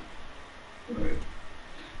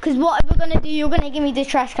 Because what we're going to do, you're going to give me the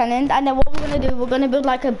trash cannons, and then what we're going to do, we're going to build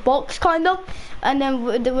like a box kind of, and then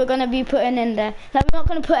we're going to be putting in there. Like, we're not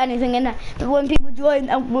going to put anything in there, but when people join,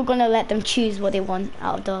 we're going to let them choose what they want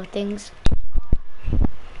out of the things.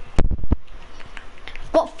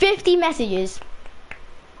 Got 50 messages.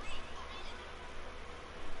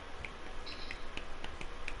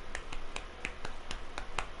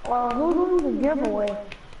 Well, who's doing the giveaway?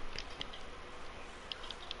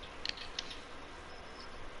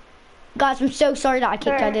 Guys, I'm so sorry that I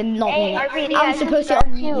kicked you. I did not mean it. RVD, I was supposed to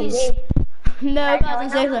unmute these. No, guys, I'm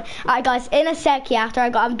so sorry. Alright, guys, in a sec, yeah, after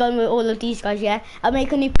I'm done with all of these guys, yeah, I'll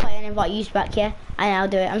make a new player and invite you back, yeah, and I'll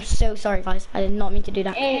do it. I'm so sorry, guys. I did not mean to do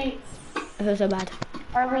that. Hey, I feel so bad.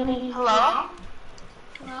 RVD. Hello?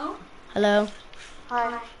 Hello? Hello.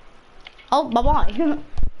 Hi. Oh, bye-bye.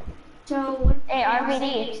 So, what Hey,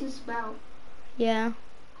 RVD. is this about? Yeah.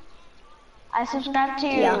 I subscribed to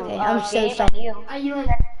you. Yeah, okay, I'm so Gabe sorry. and you. Are you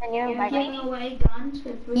like And you invite giving me? away guns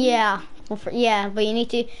for free? Yeah. Well, yeah, but you need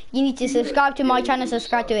to subscribe to my channel,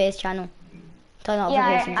 subscribe to his channel. Turn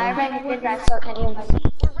notifications I on. already did that, so can you invite me?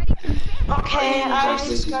 Okay, I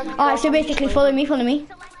subscribed. Alright, so basically follow me.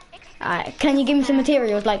 Alright, can you give me some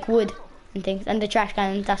materials like wood and things and the trash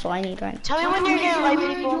can? That's what I need right now. Tell me when you're gonna What invite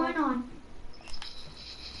are you people. join on?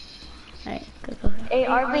 Alright, go. Hey,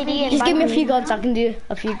 RVD, Just give me a invite few guns so I can do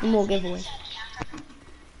a few more giveaways.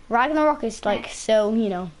 Ragnarok is like so, you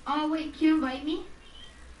know. Oh, wait, can you invite me?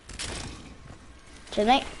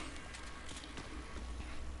 Tonight.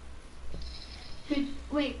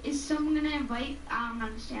 Wait, is someone gonna invite? I don't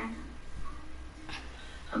understand.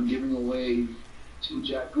 I'm giving away 2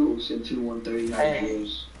 Jack Ghosts and 2 130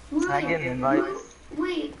 Hydros. I get an invite.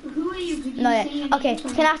 Wait, who are you? Could you No, say yeah. your Okay, name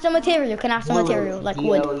so can I have some material? Can I have some material like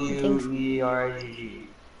wood and things? BLUERGG.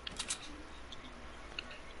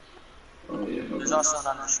 Oh yeah, hold There's on. also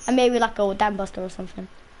another. And maybe like a dam buster or something.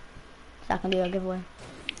 So I can do a giveaway.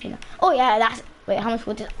 You know. Oh yeah, that's. Wait, how much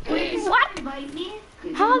wood is? What? invite me?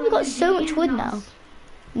 Could How have you got invite so me much and wood us? now?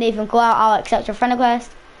 Nathan, go out. I'll accept your friend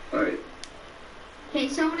request. Alright. Okay,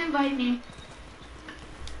 someone invite me.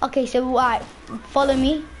 Okay, so right, follow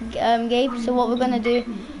me, Gabe. So what we're gonna do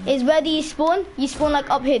is where do you spawn? You spawn like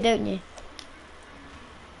up here, don't you?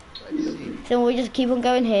 So we'll just keep on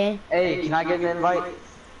going here. Hey, can I get an invite?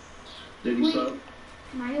 Did you sub?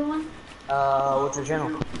 Can I get one? What's your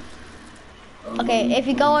channel? Okay, if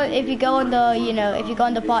you go on the, you know, if you go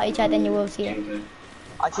on the party chat, then you will see it. Okay.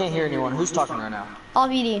 I can't hear anyone. Who's talking right now?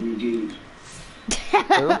 RVD. You Gabe.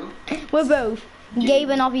 Who? We're both. Gabe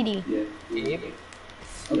and RVD. Yeah. Gabe?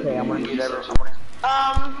 Okay, I'm gonna mute everyone.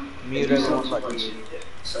 Mute everyone but Gabe.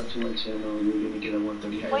 Sub to my channel, you're gonna get a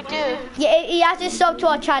 130 Hydros. Wait, dude. Yeah, he has to sub to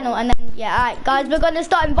our channel, and then yeah, alright, guys, we're gonna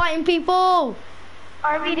start inviting people.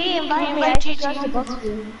 RVD, invite me. I subscribed to both of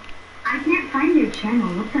you. I can't find your channel.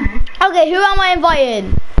 What the heck? Okay, who am I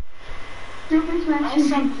inviting? Super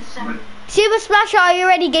Smash. Super Smasher, I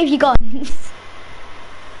already gave you guns.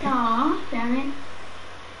 Aw, damn it.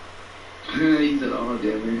 He said, oh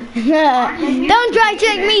damn it. Don't try to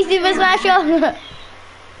trick me, Super Smasher.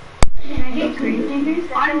 Can I get green fingers?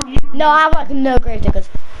 No, I have like no grave diggers.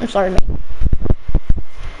 I'm sorry, mate.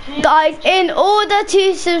 Guys, in order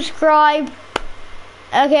to subscribe,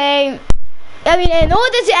 okay. I mean, in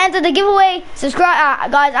order to enter the giveaway,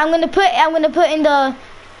 subscribe, guys. I'm gonna put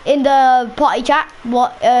in the party chat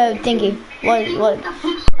what thingy. What?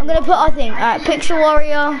 I'm gonna put our thing. Pixel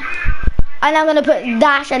Warrior, and I'm gonna put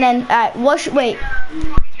dash, and then wait,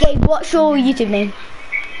 Gabe, what's your YouTube name?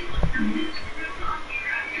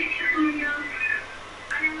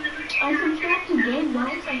 I subscribed to Game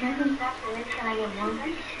Notes and I subscribed to Rich. Can I get one?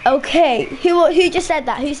 Okay, who just said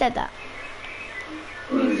that? Who said that?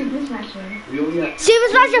 Super Smasher. We only have Super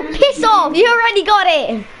Smasher, piss off! You already got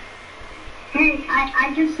it! Hey,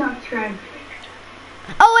 I just subscribed.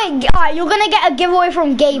 Oh wait, alright, you're gonna get a giveaway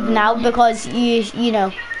from Gabe now because you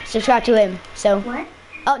know, subscribe to him, so. What?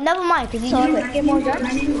 Oh, never mind, because he's quit. Get more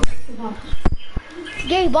guns?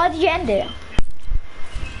 Gabe, why did you end it?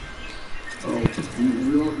 oh,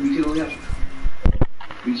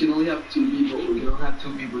 we can only have 2 people. We can only have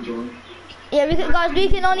 2 people join. Yeah, guys, we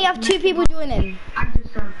can only have 2 people joining. I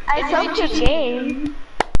just subbed. I subbed to Jane.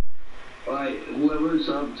 Alright, whoever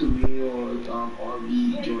subbed to me or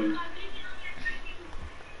RB join.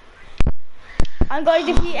 And guys,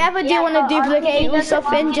 if you ever do want to duplicate or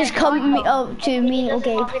something, just come up to me or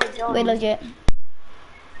Gabe. Wait, legit.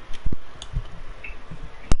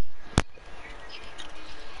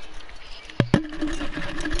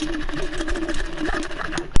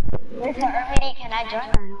 Where's the RVD? Can I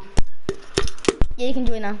join? Yeah, you can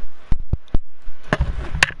join now.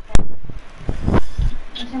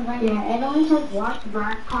 Yeah, it only says watch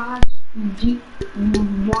broadcast,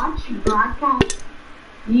 watch broadcast,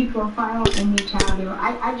 view profile, and new channel.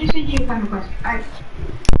 I just sent you a friend request.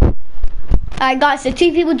 Alright guys, so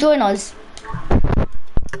 2 people join us.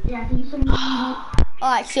 Yeah, can you send me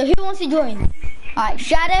Alright, so who wants to join? Alright,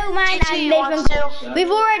 Shadow Man and Nathan.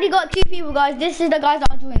 We've already got 2 people, guys. This is the guys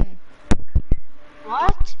that are joining.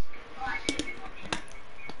 What?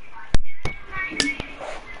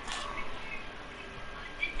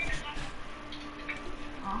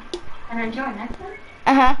 Can I join next one?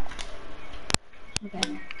 Uh-huh.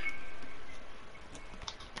 Okay.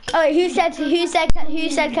 Alright, who said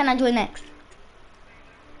can I join next?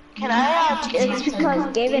 Can I? It's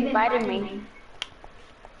because Gabe invited me.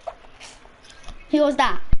 Who was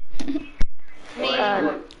that?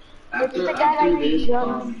 After this,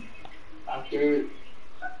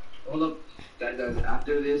 hold up, guys,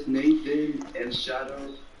 after this, Nathan and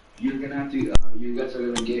Shadow, you're gonna have to, you guys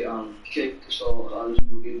are gonna get, kicked, so other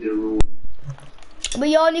people get their rule. But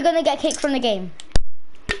you're only gonna get kicked from the game.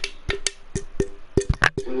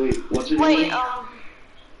 Wait, what's your name? Wait, it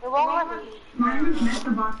won't let me. Mine is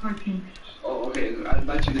Mr. Boss 14. Oh, okay, I'll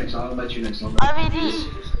invite you next, RVD.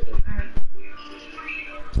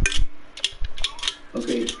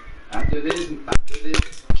 Okay, after this,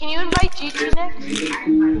 Can you invite G3 next? Nathan,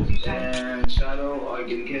 Cool, and Shadow are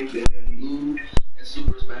getting kicked, and then Lou and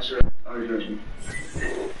Super Smasher are joining.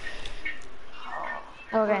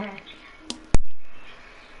 Okay.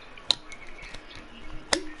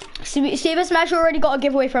 Super Smash already got a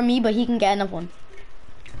giveaway from me, but he can get another one.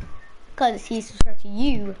 Because he's subscribed to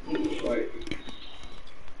you. Right.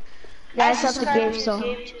 Yeah, I subbed to Gabe, so.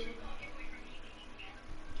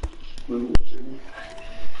 What's your name?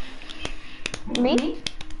 Me?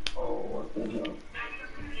 Oh, what the hell?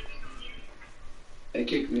 They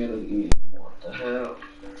kicked me out of the game. What the hell?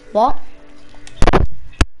 What?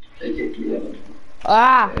 They kicked me out of the game.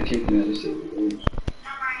 Ah. They kicked me out of the game.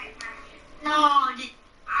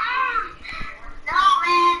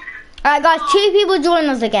 Alright guys, 2 people join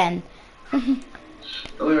us again.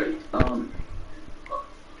 Alright,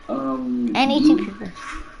 Any 2 people.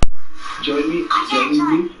 join me, join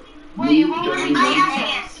me.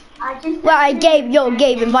 Right, Gabe,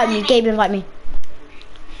 invite me.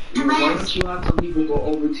 Why don't you have some people go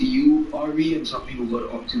over to you, RV, and some people go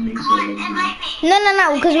up to me, so like, you know.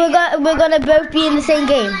 No, because we're gonna both be in the same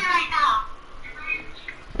game.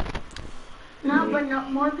 No, but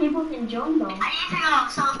more people can join though.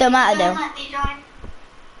 Don't matter though.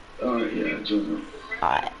 Alright, yeah, join them.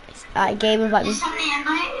 Alright, Gabe, invite me.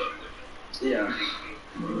 Yeah.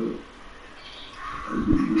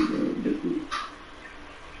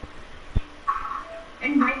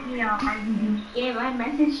 Invite me out, Gabe, I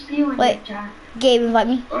messaged you in Wait. the chat. Gabe, invite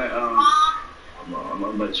me. Alright, I'm gonna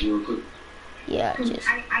invite you real quick. Yeah, just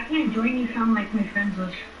I can't join you from like my friends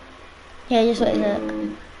list. yeah, just wait there.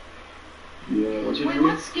 Yeah, what's your Wait, name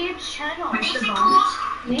again? what's Gabe's channel? Mr. Boss.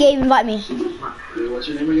 Gabe, invite me. Wait, what's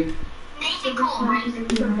your name again? Super Smash is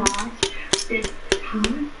the boss.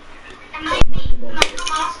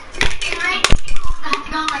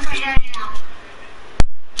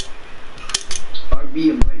 RB,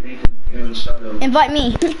 invite Nathan and Shadow. Invite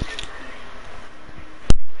me.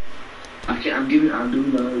 I'm doing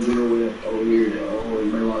another giveaway over here,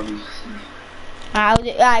 in my lobby.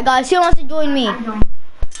 Alright guys, who wants to join me?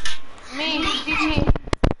 Me, GG.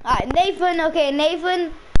 Alright, Nathan, okay,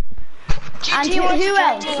 Nathan. And GG wants who to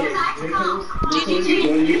else?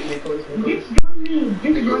 join me. Nicholas, join me.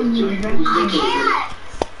 Nicholas. Just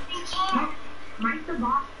join me. Mike's the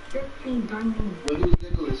boss. 15, join me. Who's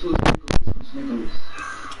Nicholas? Who's Nicholas?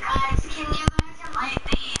 Guys, can you guys invite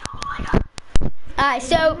me? Alright,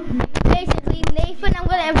 so basically, Nathan, I'm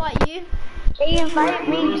gonna invite you. They invited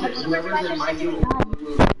me. Whoever's in my giveaway,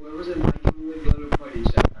 go to party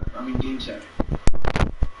chat. I mean game chat.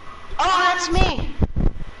 Oh, that's me.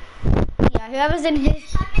 Yeah, whoever's in his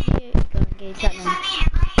go and game chat now.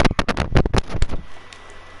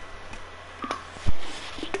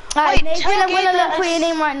 Alright, Wait, Nathan, tell I'm gonna Gabe look for your that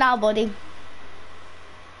name right now, buddy.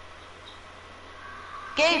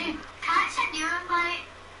 Gabe. Can I send you an invite?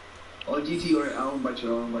 Oh, GT, or I'll invite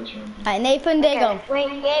you. Alright, Nathan, there you go. Wait,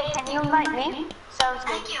 Gabe, can you invite me? Sounds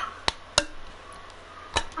good. Thank you.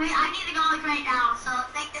 Wait, I need to go like right now, so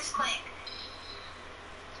make this quick.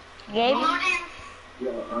 Gabe? Load in.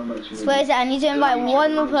 Yeah, I'll invite you. Where is it? I need to invite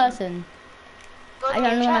one more person. Go I to don't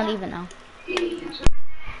game know chat. how to leave it now.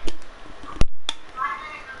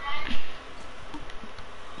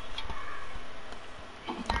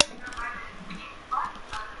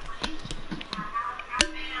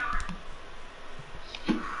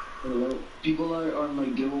 Hello. People are on my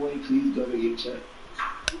giveaway. Please go to game chat.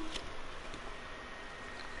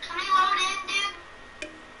 Can we load in, dude?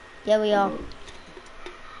 Yeah, we are. Okay.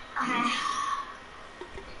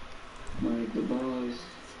 Mike, the boss.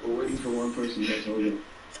 We're waiting for one person. That's all. Yo,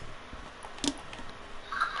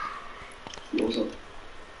 what's up?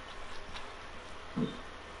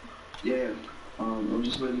 Yeah. I'm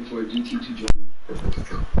just waiting for GT to join.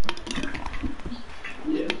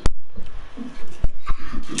 Yeah.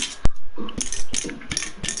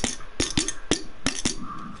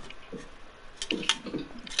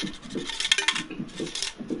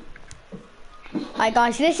 Alright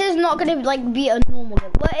guys, this is not gonna like be a normal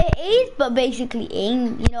game. Well, it is, but basically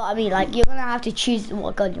ain't. You know what I mean? Like you're gonna have to choose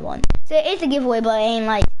what gun you want. So it is a giveaway, but it ain't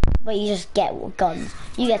like. But you just get what guns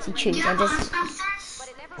you get to choose. And this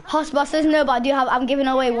Hossbusters, no, but I do have. I'm giving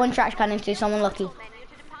away one trash cannon to someone lucky. Oh,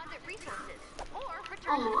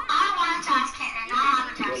 I want a trash cannon. I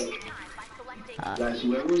have a trash cannon. Guys,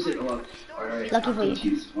 whoever is in, alright. Lucky for you.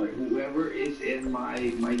 Alright, whoever is in my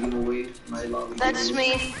giveaway, my lobby. That's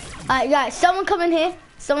giveaway, me. Alright guys, someone come in here.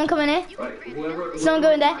 Someone come in here. Alright, whoever. Someone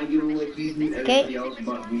go in there. My giveaway, please mute everybody else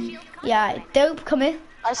but me. Yeah, dope, come in.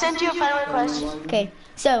 I sent you a friend request Okay,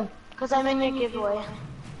 so because I'm in your giveaway.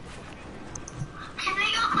 Can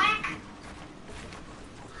we go quick?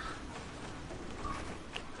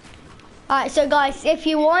 alright, so guys, if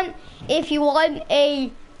you want a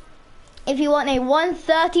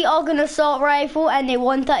 130 Ogun assault rifle and a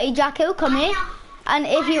 130 Jacko, come here. And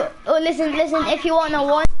if you listen, if you want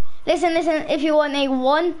a if you want a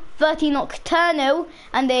 130 Nocturno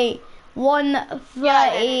and a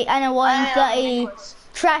 130 and a 130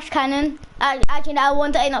 trash cannon, actually that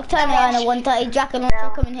 130 Nocturno and a 130 Jacko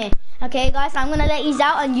launcher, come in here. Okay, guys, I'm gonna let you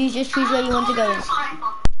out and you just choose where you want to go in.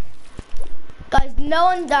 Guys, no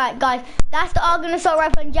one died. Guys, that's the Argon Assault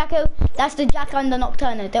Rifle and Jacko. That's the Jacko and the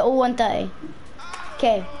Nocturno. They're all 130.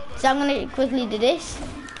 Okay, so I'm gonna quickly do this.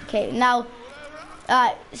 Okay, now,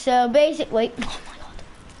 alright, so basic, wait, oh my god.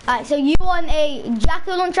 Alright, so you want a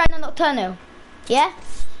Jacko launcher and a Nocturno, yeah?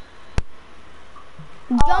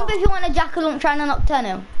 Jump if you want a Jacko launcher and a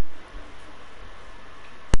Nocturno.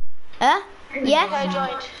 Huh? Yeah? I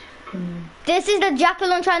joined. This is the Jacko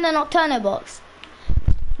launcher and the Nocturno box.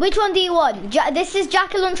 Which one do you want? This is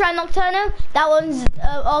Jacko launcher and Nocturno. That one's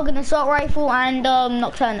Argon Assault Rifle and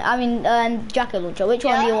Nocturno. I mean, and Jacko launcher. Which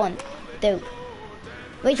one do you want? Dope.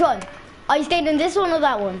 Which one? Are you staying in this one or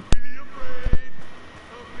that one?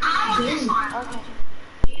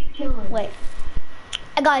 Wait.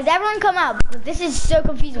 Guys, everyone come out because this is so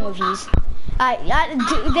confusing with you. Alright,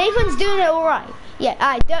 Nathan's doing it alright. Yeah,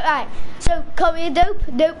 alright. So come here,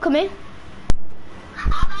 dope, come here.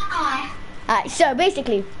 Alright, so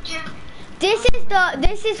basically, this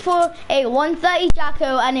is for a 130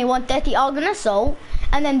 Jacko and a 130 Argon Assault,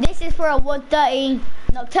 and then this is for a 130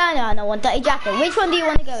 Nocturno and a 130 Jacko. Which one do you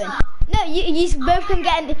want to go in? No, you both can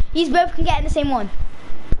get in the same one.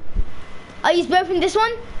 Are you both in this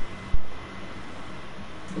one?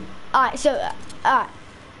 Alright, so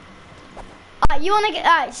you want to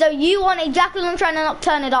get so you want a Jacko launcher and a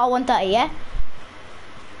Nocturno that are 130, yeah?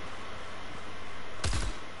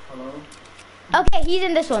 Hello? Okay, he's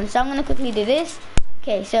in this one, so I'm gonna quickly do this.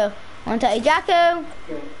 Okay, so 130 Jacko,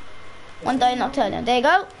 130 Nocturno. There you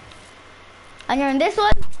go. And you're in this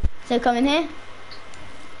one, so come in here.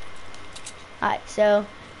 Alright, so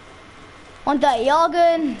 130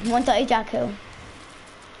 Argon, 130 Jacko.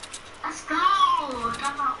 Let's go.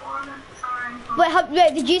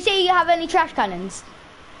 Wait, did you say you have any trash cannons?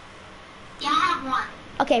 Yeah, I have one.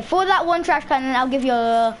 Okay, for that one trash cannon, I'll give you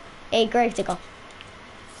a grave digger.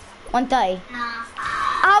 130. No.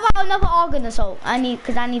 How about another Argon Assault?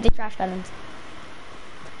 Because I need the trash cannons.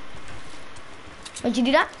 Would you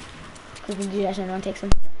do that? We can do that so no one takes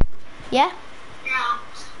them. Yeah?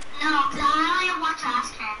 No, because I only have one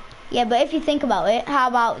task here. Yeah, but if you think about it, how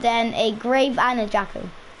about then a grave and a jackal?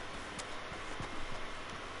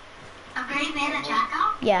 A grave and a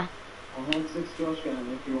jackal? Yeah. I'll hold 6 trash cans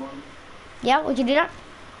if you want. Yeah, would you do that?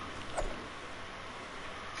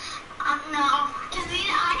 No, because I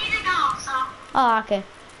need to go, so. Oh, okay.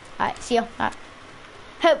 Alright, see you. Alright.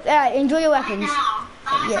 Hope, enjoy your weapons. No,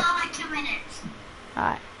 I Yeah. saw like 2 minutes.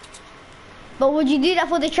 Alright. But would you do that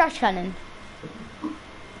for the trash cannon?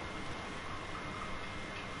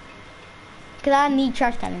 Because I need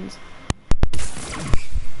trash cannons.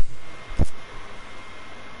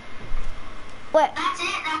 What? That's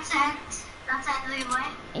it, that's it. That's the end of the way.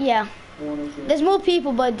 Yeah. There's more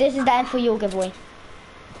people, but this is the end for your giveaway.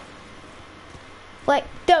 Wait,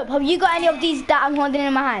 Dope, have you got any of these that I'm holding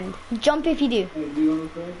in my hand? Jump if you do. Hey, do you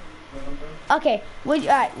want to play? Okay, would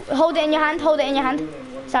you, hold it in your hand, hold it in your hand.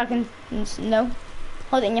 So I can, no.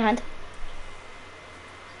 Hold it in your hand.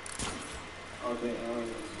 Okay,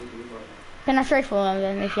 Can I trade for them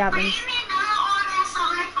then if you have them? Give me another on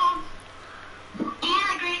and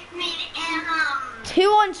a great meat and Who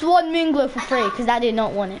wants one Moonglow for free? Because I did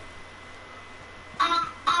not want it.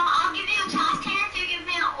 I'll give you a task here if you give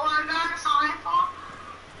me an order assault rifle.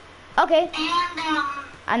 Okay.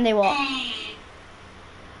 And And they what?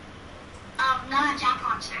 Another jack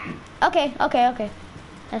launcher. Okay, okay, okay.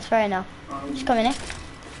 That's fair enough. Just come in here.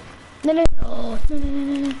 No, no, oh, no, no, no,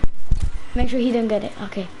 no, no. Make sure he didn't get it.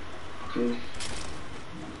 Okay. Okay.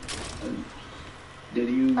 Did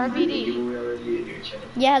you RBD. give away already in your channel?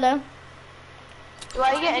 Yeah, hello. Do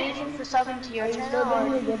I get anything for subbing to your channel?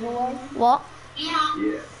 Or? What? Yeah.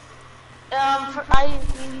 Yeah.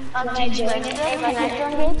 I'm teaching today. Can I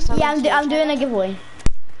join it? Yeah, I'm doing a giveaway.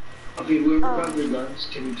 Okay, whoever got their guns,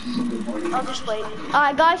 can you please leave the party? I'll just wait.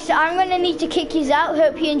 Alright guys, so I'm gonna need to kick you out.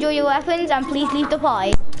 Hope you enjoy your weapons and please leave the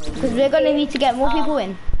party. Because we're gonna need to get more people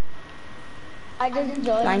in. I just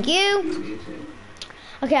enjoyed. Thank you.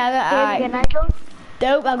 Okay, Can I go?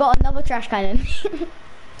 Dope, I got another trash cannon.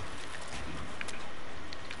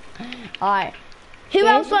 Alright. Who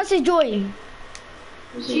else wants to join?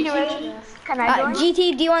 Can I join?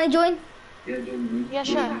 GT, do you want to join? Yeah, join me. Yeah,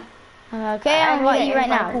 sure. Okay, I'll invite you right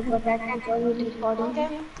now.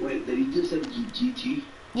 Wait, did he just say GT?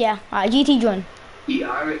 Yeah, alright, GT join. He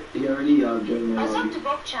already joined my I subbed party. to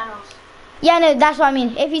both channels. Yeah, no, that's what I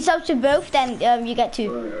mean. If you sub to both, then you get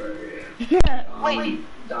 2. Wait,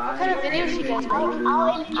 what kind of videos you guys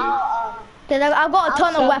make? Cause I've got a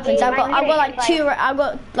ton of weapons. I've got like 2. I've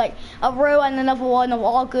got like a row and another one of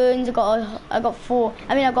organs. I've got 4.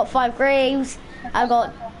 I mean, I've got 5 graves. I've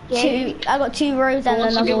got 2. I got 2 rows and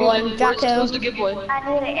another one. Jacko. I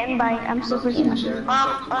need an invite. I'm super sorry.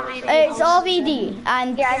 It's RVD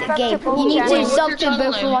and Gabe. You need to sub to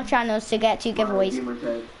both of our channels to get 2 giveaways.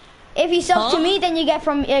 If you sub to me, then you get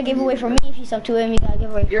from a giveaway from me. If you sub to him, you get a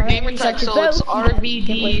giveaway from Your him. gamer If you sub tag, to so both, it's you get a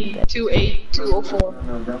giveaway from both. RBD28204.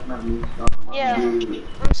 No, that's not me. Yeah,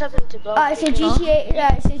 I'm subbing to both. Alright, so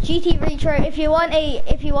GTA, so GT Retro. If you want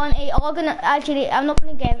a organ, actually, I'm not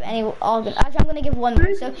gonna give any organ. Actually, I'm gonna give one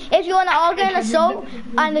more. So if you want an organ assault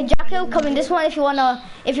and the Jacko, come in this one. If you want a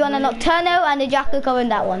Nocturno and the Jacko, come in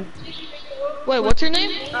that one. Wait, what's your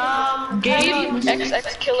name? Gabe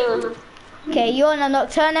XX Killer. Okay, you want a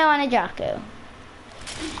Nocturno and a Jacko.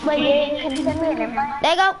 Wait, can you send me an invite?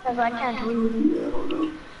 There you go. Because I can't.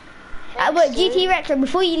 Wait, GT Retro.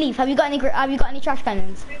 Before you leave, have you got any trash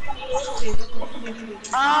cannons? No,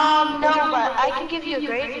 but I can give you a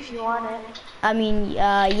grade if you want it. I mean,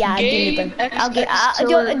 yeah, I do need them. I'll get. Do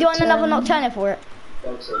you want another Nocturno for it?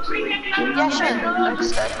 Yeah, sure.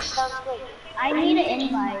 Sounds great. I need an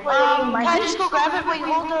invite. Can I just go grab it? Wait,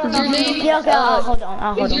 hold Is your on. name? Yeah, okay. I'll hold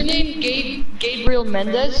on. Is your name Gabriel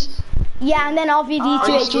Mendez? Yeah, and then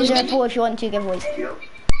RVD2804 if you want 2 giveaways.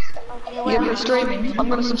 Yeah, you're streaming. I'm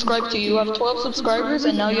gonna subscribe to you. You have 12 subscribers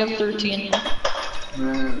and now you have 13.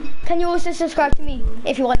 Can you also subscribe to me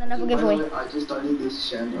if you want another giveaway? I just started this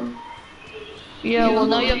channel. Yeah, well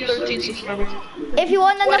now you have 13 subscribers. If you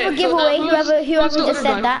want another Wait, so giveaway, that whoever who's the just other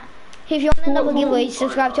said guy? that, if you want another giveaway,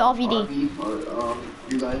 subscribe to RVD.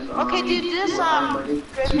 You guys, Okay, dude, this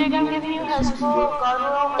grade I'm giving you has full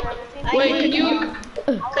guardrail and everything. Wait,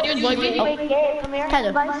 can you invite me? Wait, Gabe, come here. Hello.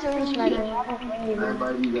 I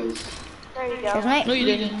invite you guys. There you Cheers, go. mate. No, you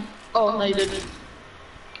didn't. Oh, no, you didn't.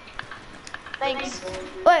 Thanks.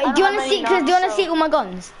 Wait, do you don't want to have see? any Do you want to now, see all my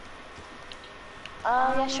guns?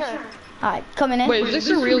 Yeah, sure. Alright, coming in. Wait, is this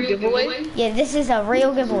a real giveaway? Yeah, this is a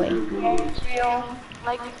real giveaway.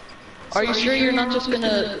 Like, Are you sure you're not just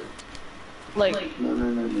gonna, like... No.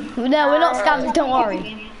 No, we're not scammers. Don't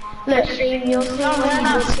worry. Look, You'll see when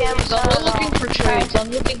the scams I'm not looking for trades,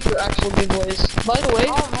 I'm looking for actual giveaways. By the way,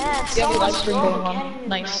 you have a live stream going on.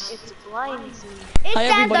 Nice. It's blindsy. it's Hi,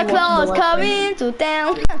 Santa everybody Claus watching the live coming to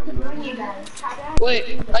town.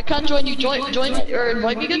 Wait, I can't join you. Join or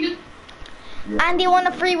invite me again? Andy won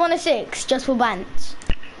a 3, 1 a 6, just for bands.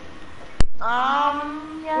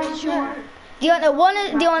 Yeah, sure. Do you want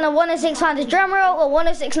a 1 a 6 Fantasy drum roll, or 1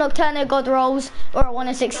 a 6 Nocturna God rolls, or a 1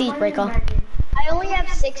 a 6 Siege Breaker? I only have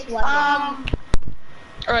 6 left.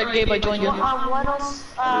 Alright, Gabe, I joined you. What else?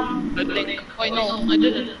 I think. Wait, no, I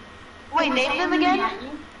didn't. Wait, name them again?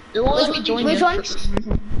 It won't let me join Which you. one?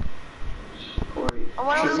 I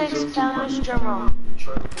want to say Spanish drum roll.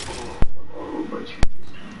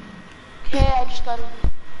 Okay, I just got it.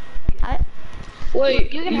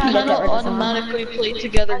 Wait, You you can have cannot it. automatically play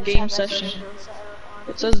together game session.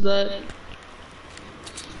 It says that.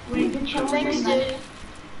 Thanks, dude.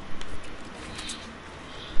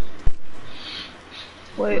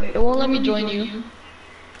 Wait, it won't let me join you.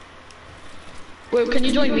 Wait, can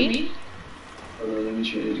you join me? Let me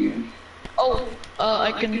try it again. Oh,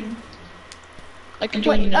 I can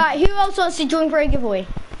join Wait, you now. who else wants to join for a giveaway?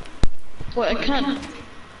 Wait, I can't.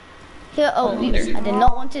 Here, oh, oops, I did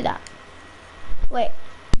not want to do that. Wait,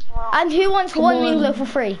 and who wants Come one on. Wingler for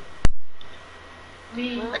free?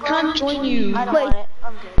 I can't join you. I don't Wait. want it.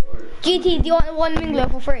 I'm good. GT, do you want one Wingler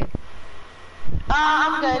for free?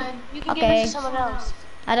 I'm good. You can give Okay. it to someone else.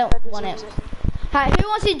 I don't want it. Alright, who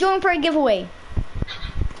wants to join for a giveaway?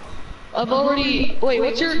 I've already. Wait,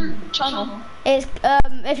 what's your channel? It's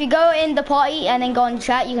if you go in the party and then go on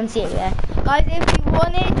chat, you can see it there. Guys, if you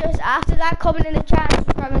want it, just after that, comment in the chat and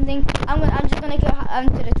subscribe and thing. I'm just gonna go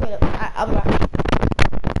to the toilet. I'll be back.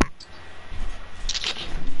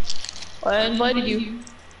 I invited you.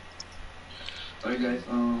 Alright guys, I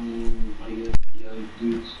guess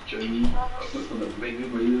dudes join me. Maybe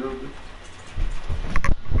for you.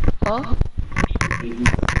 Huh?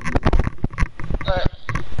 Alright.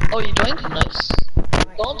 Oh, you joined? Nice.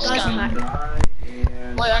 Don't scam.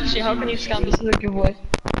 Wait, actually, how can you scam? This is a giveaway.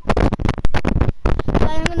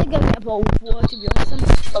 I'm gonna go get a bowl of water to be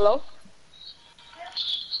honest. Hello?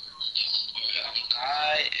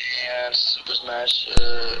 And Super Smash.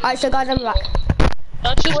 Alright, so guys, I'll be back.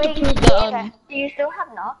 That's just to prove that, Do you still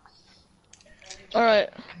have Nox? Alright.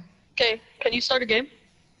 Okay, can you start a game?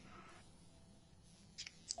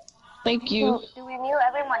 Thank you. Do we mute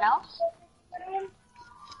everyone else?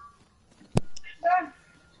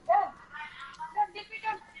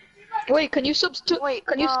 Wait, can you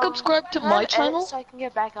can you subscribe to can I my edit channel? so I can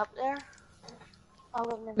get back up there?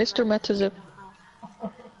 Mr. Metazip.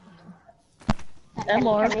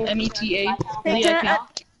 MR, META,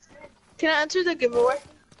 Can I answer the giveaway?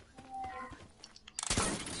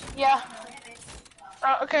 Yeah.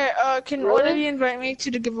 Okay, can one of you invite me to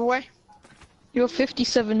the giveaway? You have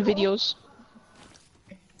 57 videos.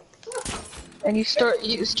 And you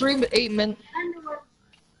stream 8 minutes.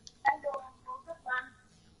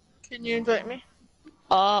 Can you invite me?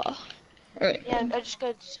 Alright. Yeah, I just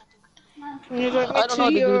got something. Can you invite me I don't know how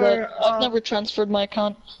to your, do that. I've never transferred my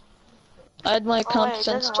account. I had my account wait, it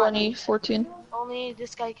since doesn't let me. 2014. Only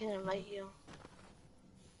this guy can invite you.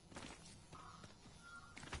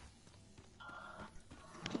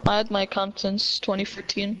 I had my account since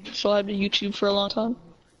 2014, so I had YouTube for a long time.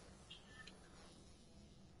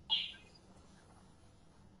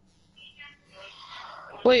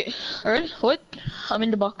 Wait, alright, what? I'm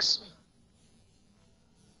in the box.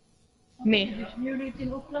 Me.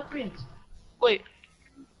 Wait.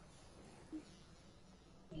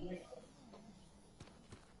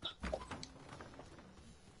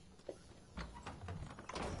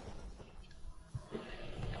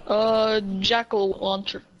 Jackal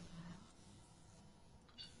launcher.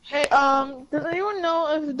 Hey, does anyone know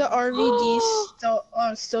if the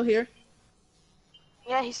RVD's still here?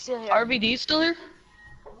 Yeah, he's still here. RVD still here?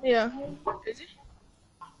 Yeah. Is he?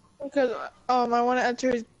 Because I want to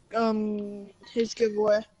enter his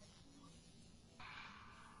giveaway.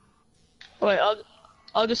 Wait,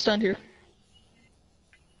 I'll just stand here.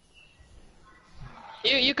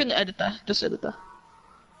 You can edit that. Just edit that.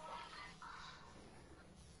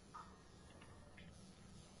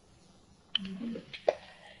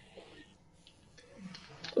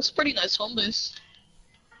 It's pretty nice home base.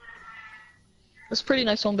 It's pretty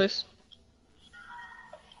nice home base.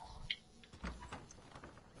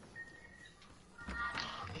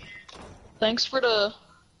 Thanks for the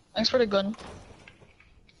gun.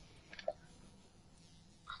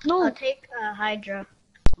 No. I'll take Hydra.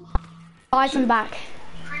 Alright, I'm back.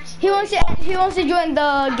 Who wants to join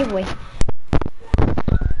the giveaway?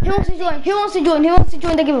 Who wants to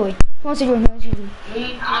join the giveaway? Who wants to join? Who wants to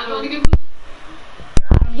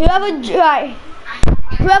join?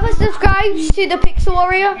 Whoever subscribes to the Pixel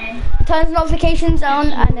Warrior turns notifications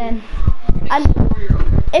on, and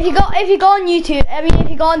if you go on YouTube, if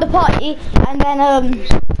you go on the party, and then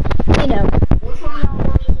you know, Which one of y'all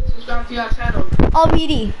wants to subscribe to your channel?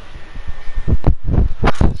 RVD.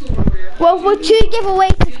 Well, for 2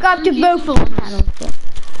 giveaways, subscribe to both of them channels.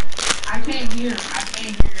 I can't hear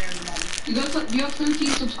everybody. You have 13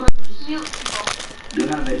 subscribers. Do you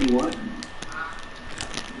have any what?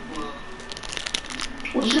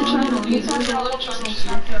 What's your channel? You tell me what channel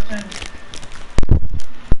subscribe to your channel.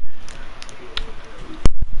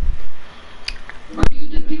 Are you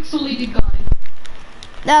the pixelated guy?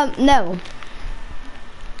 No.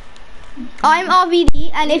 I'm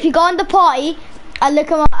RVD, and if you go on the party and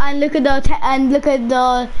look at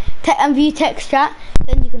the view text chat,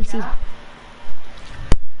 then you can see.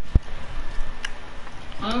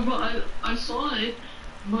 I saw it,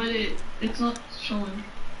 but it's not showing.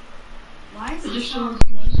 Why is It it just showing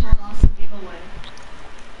shows lost giveaway?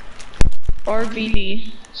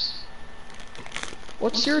 RVD.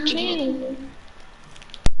 What's your channel?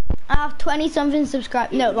 I have 20 something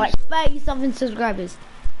subscribers. No, like 30 something subscribers.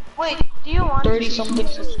 Wait, do you want 30 something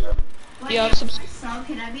subscribers. Yeah, I'm So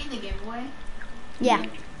can I be in the giveaway? Yeah.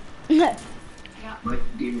 My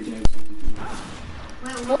gamer tag.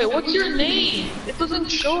 Wait, what's your name? It doesn't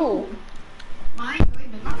show. Mine?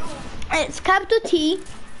 It's capital T.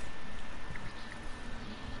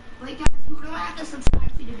 Wait, guys, who do I have to subscribe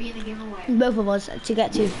to be in the giveaway? Both of us to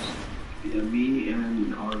get to. Yeah, me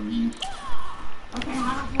and RV. Okay,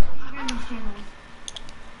 how do I get these channels?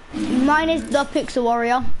 Mine is the Pixel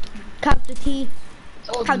Warrior. Capital T.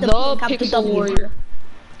 Oh, Capital the P and capital Pixel W. Warrior.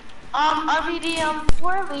 RVD,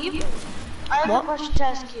 before I leave, I have What? a question to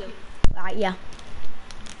ask you. Right, yeah.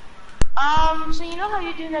 So you know how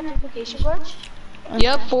you do notification glitch?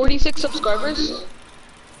 Yep, 46 subscribers.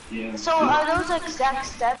 Yeah. So are those exact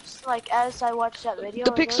steps, like as I watched that video?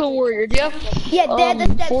 The are those Pixel Warrior, do you have Yeah, they're the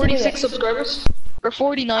steps to do 46 it. subscribers? Or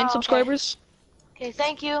 49 Oh, okay. subscribers? Okay,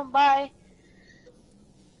 thank you. Bye.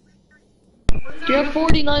 Do you have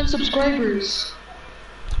 49 subscribers?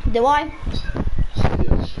 Do I?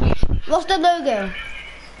 What's the logo?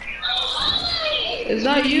 Is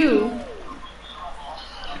that you?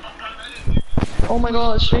 Oh my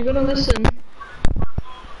gosh, are you gonna listen?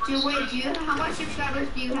 How much subscribers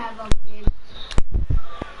do you have on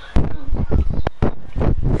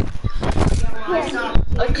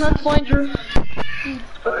I can't find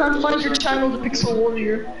your channel, the Pixel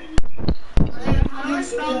Warrior. How do I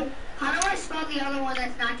spell the other one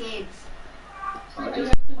that's not games?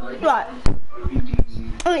 Right.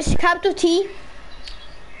 Oh, it's capital T.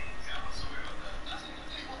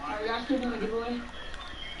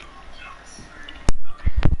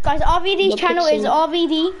 Guys, RVD's The channel is Pixel.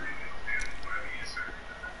 RVD.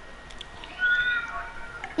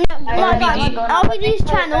 No, guys, RVD's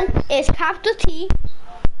channel is capital T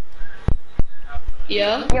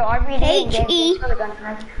Yeah? Yo, RVD. H-E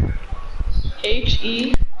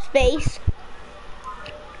H-E space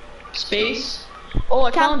space. Oh,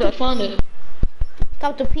 I found it.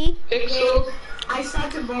 capital P. Pixel. I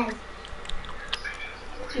subbed to both.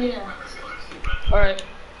 Alright.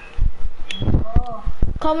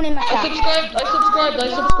 Comment in my I chat.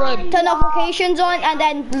 subscribed. Turn notifications on and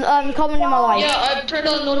then comment in my live. Yeah, I've turned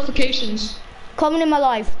on notifications. Comment in my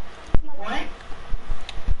live. What?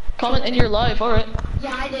 Comment in your live, alright.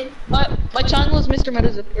 Yeah, I did. My channel is Mr.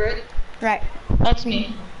 Metazip, right? Right. That's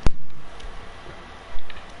me.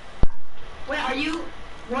 Wait, are you?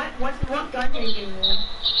 What gun are you using?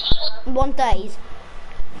 130s.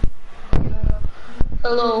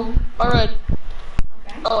 Hello. Alright.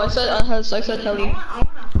 Oh, I said Helly.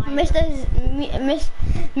 Mr.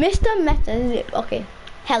 Meta. Okay.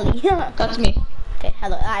 Helly. That's me. Okay.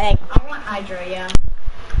 Hello. I want Hydra, yeah.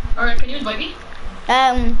 Alright, can you invite me?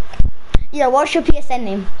 Yeah. What's your PSN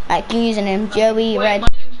name? Like your username? Joey Wait, Red. my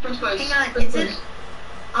name's Prince Place. Hang on, Prince is it? Place.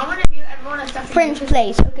 I want to mute everyone except for Prince you.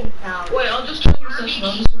 Place. Okay. Now. Wait, I'll just join your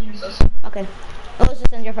session. Okay. Also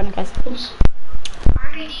send your friend request. Oops.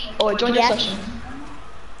 Oh, I joined your Yes. session.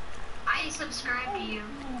 I subscribe to you.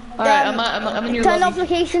 Alright, I'm in your Turn lobby.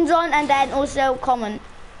 notifications on and then also comment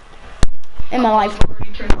in my live.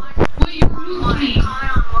 Wait, you moved me. Comment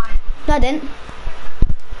on what? No, I didn't.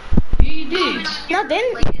 Yeah, you did. No, I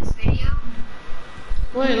didn't. Like this video?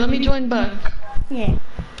 Wait, let me join back. Yeah.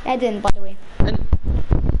 I didn't, by the way. And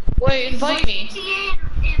wait, invite me. GTA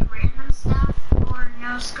and random stuff or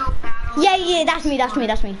no scope battles? Yeah. That's me.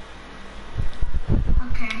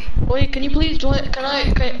 Okay. Wait, can you please join?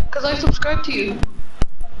 Cause I subscribed to you.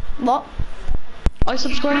 What? I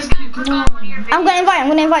subscribed to you. Come on. I'm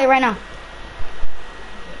gonna invite you right now.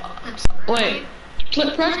 Wait.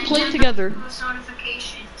 Press play together.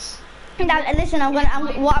 Notifications. Now, listen, what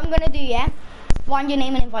I'm gonna do, yeah? Find your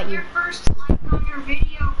name and invite you. Your first like on your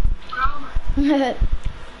video, bro.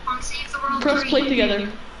 On Save the World. Press 3. play together.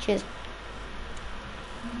 Cheers.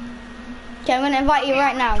 Okay, I'm gonna invite you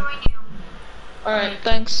right now. Alright,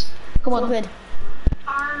 thanks. Come on. Good.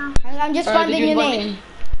 I'm just Alright, finding did you your invite name. me?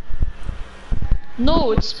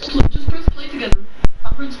 No, it's just press play together.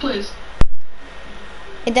 I'll press plays.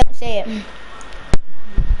 It doesn't say it.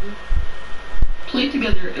 Play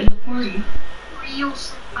together in the party.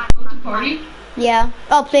 Reels. Go to party? Yeah.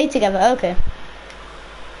 Oh, play together. Okay.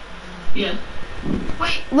 Yeah.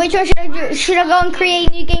 Wait. Which one should I do? Should I go and create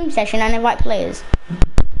a new game session and invite players?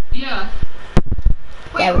 Yeah.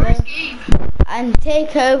 Wait, Yeah, where's well. Gabe? And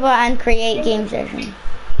take over and create game session.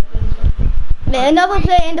 Another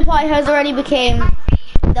player in the party has already became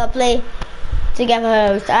the play together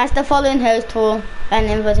host. Ask the following host for an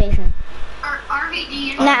invitation.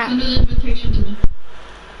 RVD. Now, Send an invitation to me.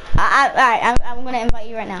 I'm gonna invite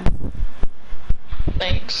you right now.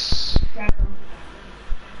 Thanks.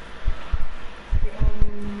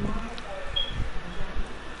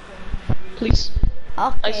 Please. I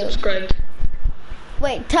Okay. subscribed.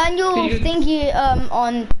 Wait, turn your Can you- thingy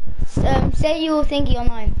on. Say your thingy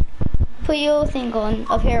online. Put your thing on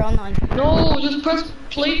up here online. No, just press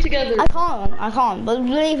play together. I can't. But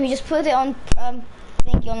believe me, just put it on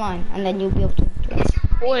thingy online, and then you'll be able to.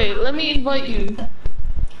 Wait, let me invite you.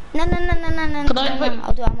 No. Can I invite-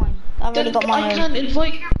 I'll do it on mine. I've already got I mine. can't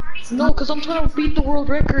invite. No, cause I'm trying to beat the world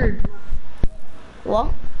record.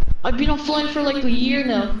 What? I've been offline for like a year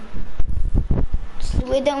now.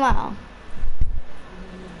 It don't matter.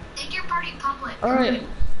 Make your party public. Alright.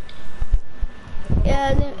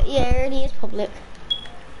 Yeah, it already is public.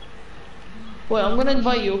 Wait, I'm gonna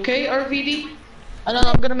invite you, okay, RVD? And then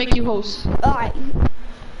I'm gonna make you host. Alright.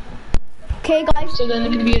 Okay, guys. So then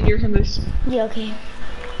it can be in your members. Yeah, okay.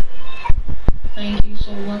 Thank you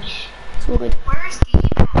so much. It's all good. Where's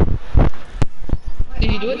Gabe at?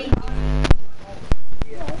 Did you do it?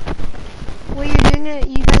 Wait,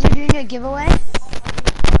 you guys are doing a giveaway?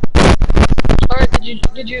 Alright,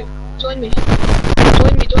 did you join me?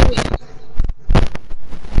 Join me.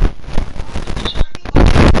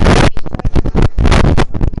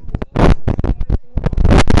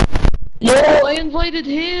 No, I invited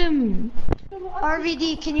him.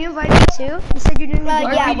 RVD, can you invite me too? You said you're doing a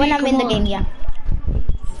giveaway. Yeah, RVD, when I'm in the come game, on. yeah.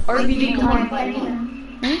 RVD, come on.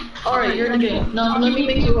 Alright, you're in the game. Now let me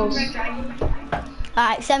make you host.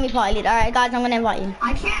 Alright, send me party lead. Alright, guys, I'm gonna invite you.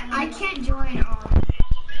 I can't join.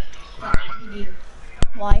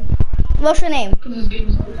 Why? What's your name? Cause this game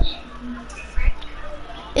is glitch.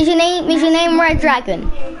 Is your name Red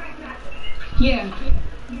Dragon? Yeah.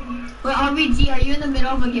 Wait, RVG, are you in the middle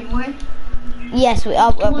of a giveaway? Yes, we're in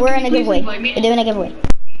a please giveaway. invite me? We're doing a giveaway.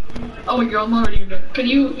 Oh wait, I'm already in there. Can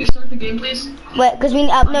you start the game, please? Wait, because we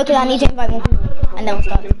no, because I need to invite more people, and then we'll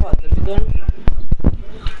start.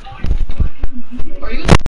 Are you?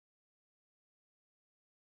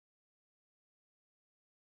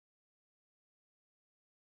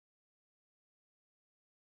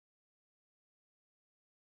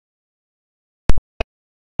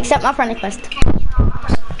 Accept my friend request.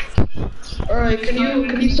 Alright, can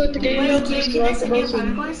you start the game now, please? Cause I have to go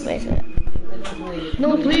soon. Wait a second.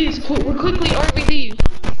 No, please, quickly, RVD.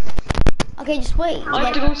 Okay, just wait. I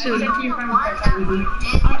have to go soon. Okay.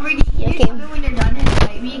 When you're done,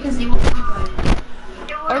 invite me because they won't invite.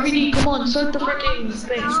 RVD, come on, start the freaking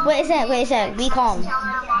thing. Wait a sec. Be calm.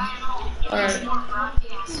 Alright.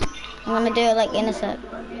 I'm gonna do it like in a sec.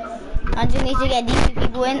 I just need to get these two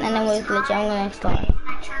people in, and then we'll glitch. I'm gonna start.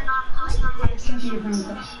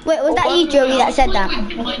 Wait, was that you, Joey, that said that?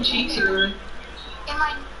 Blind cheeks here. In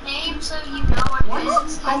my name, so you know what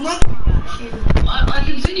this is. I like I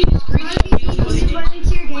can send you the screen.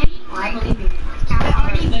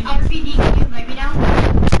 RVD, can you invite me now?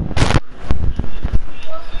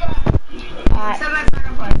 Alright.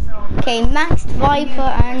 Okay, Maxed Viper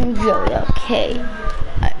and Joey. Okay.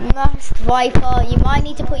 Maxed Viper, you might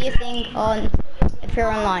need to put your thing on if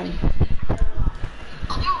you're online.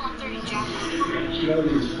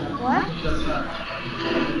 What?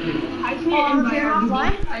 I can't invite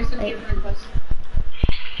RVD. I sent you a request.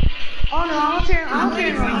 Oh no, I'll turn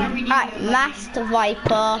Alright, Maxed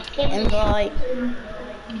Viper, invite.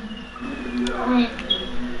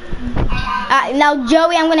 Alright, now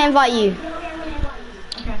Joey, I'm gonna invite you.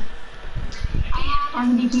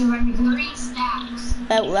 RVD, can you invite me too? 3 stacks.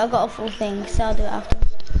 I've got a full thing, so I'll do it after.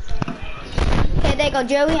 Okay, there you go,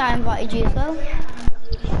 Joey, I invited you as well.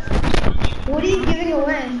 What are you giving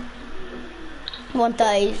away?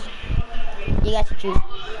 130s. You get to choose.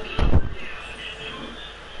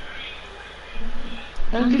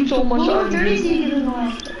 Thank you so much, What 30s are RGB. you giving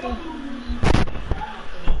away?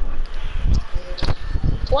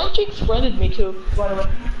 Flying Cheeks friended me too, by the way.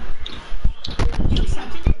 You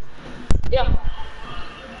accepted it? Yeah.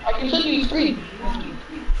 I can send you 3.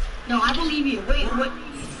 No, I believe you. Wait, what?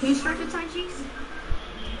 Who started Flying Cheeks?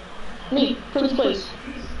 Me, Prince Place.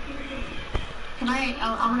 Can I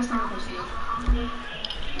want to start with you.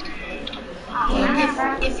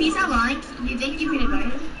 If he's not lying, you think you can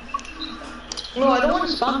invite him? No, I don't want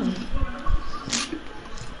to spam him.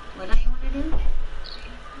 What do you want to do?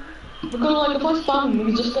 Because like if I spam him,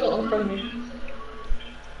 he's just gonna unfriend me.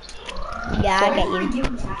 Yeah, I get you.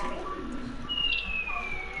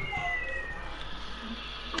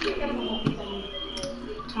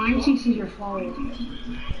 Flying Cheeks is your fault.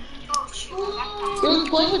 He was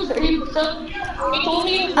playing with 30%. He told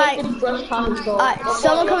me if I could brush past so. Alright,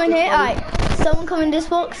 someone come in here. Alright, someone come in this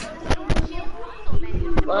box.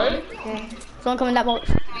 Right? Someone come in that box.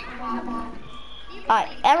 Alright,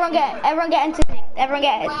 everyone get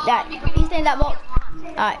that. You stay in that box.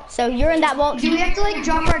 Alright, so you're in that box. Do we have to like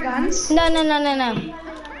drop our guns? No.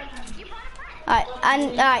 Alright,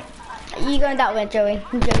 and alright, you going that way, Joey.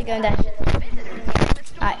 Joey going there.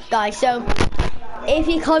 Alright, guys. So if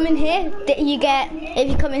you come in here, you get a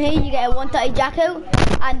 130 Jacko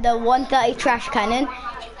and the 130 trash cannon.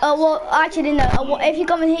 Well, actually no. If you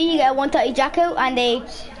come in here, you get a 130 Jacko and a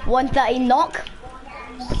 130 knock.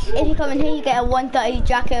 If you come in here, you get a 130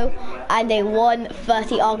 Jacko and a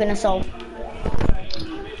 130 Argon Assault.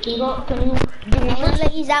 Can you give me I'm gonna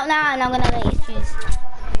let these out now, and I'm gonna let you choose.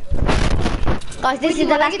 Guys, this is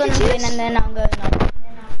the last one I'm doing, and then I'm going on.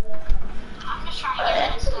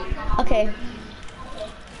 Okay.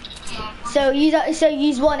 So use a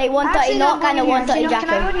 130 knock and a 130 Jacko.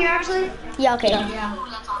 Can I go here actually? Yeah. Okay.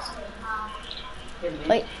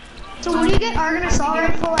 Wait. So what do you get? Argon Assault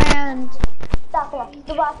Rifle and...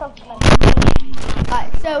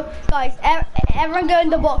 Alright, so guys, everyone go in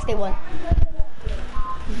the box they want.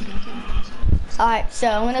 Alright, so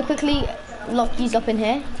I'm gonna quickly lock these up in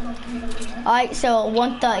here. Alright, so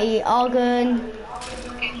 130 Argon,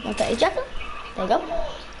 130 Jacko. There you go.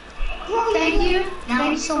 Thank you.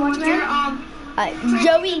 Thank you so much, man. Alright,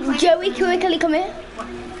 Joey, quickly come here.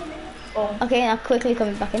 Okay, now quickly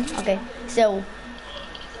coming back in. Okay, so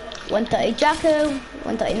 130 Jacko,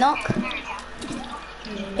 130 knock.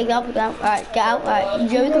 Pick it up. Alright, get out. Alright,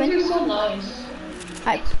 Joey, come in. You're so nice.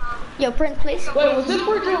 Alright, yo, Prince, please. Wait, was this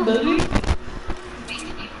for durability?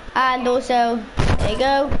 And also, there you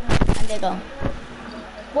go, and there you go.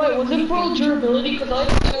 Wait, was it for durability? Because I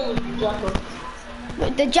have 2 Jacko.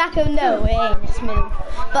 The Jacko, no, it ain't. It's middle.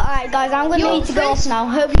 But alright, guys, I'm gonna need to go off now.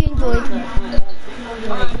 Hope you enjoyed.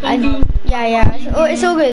 And yeah, it's all good.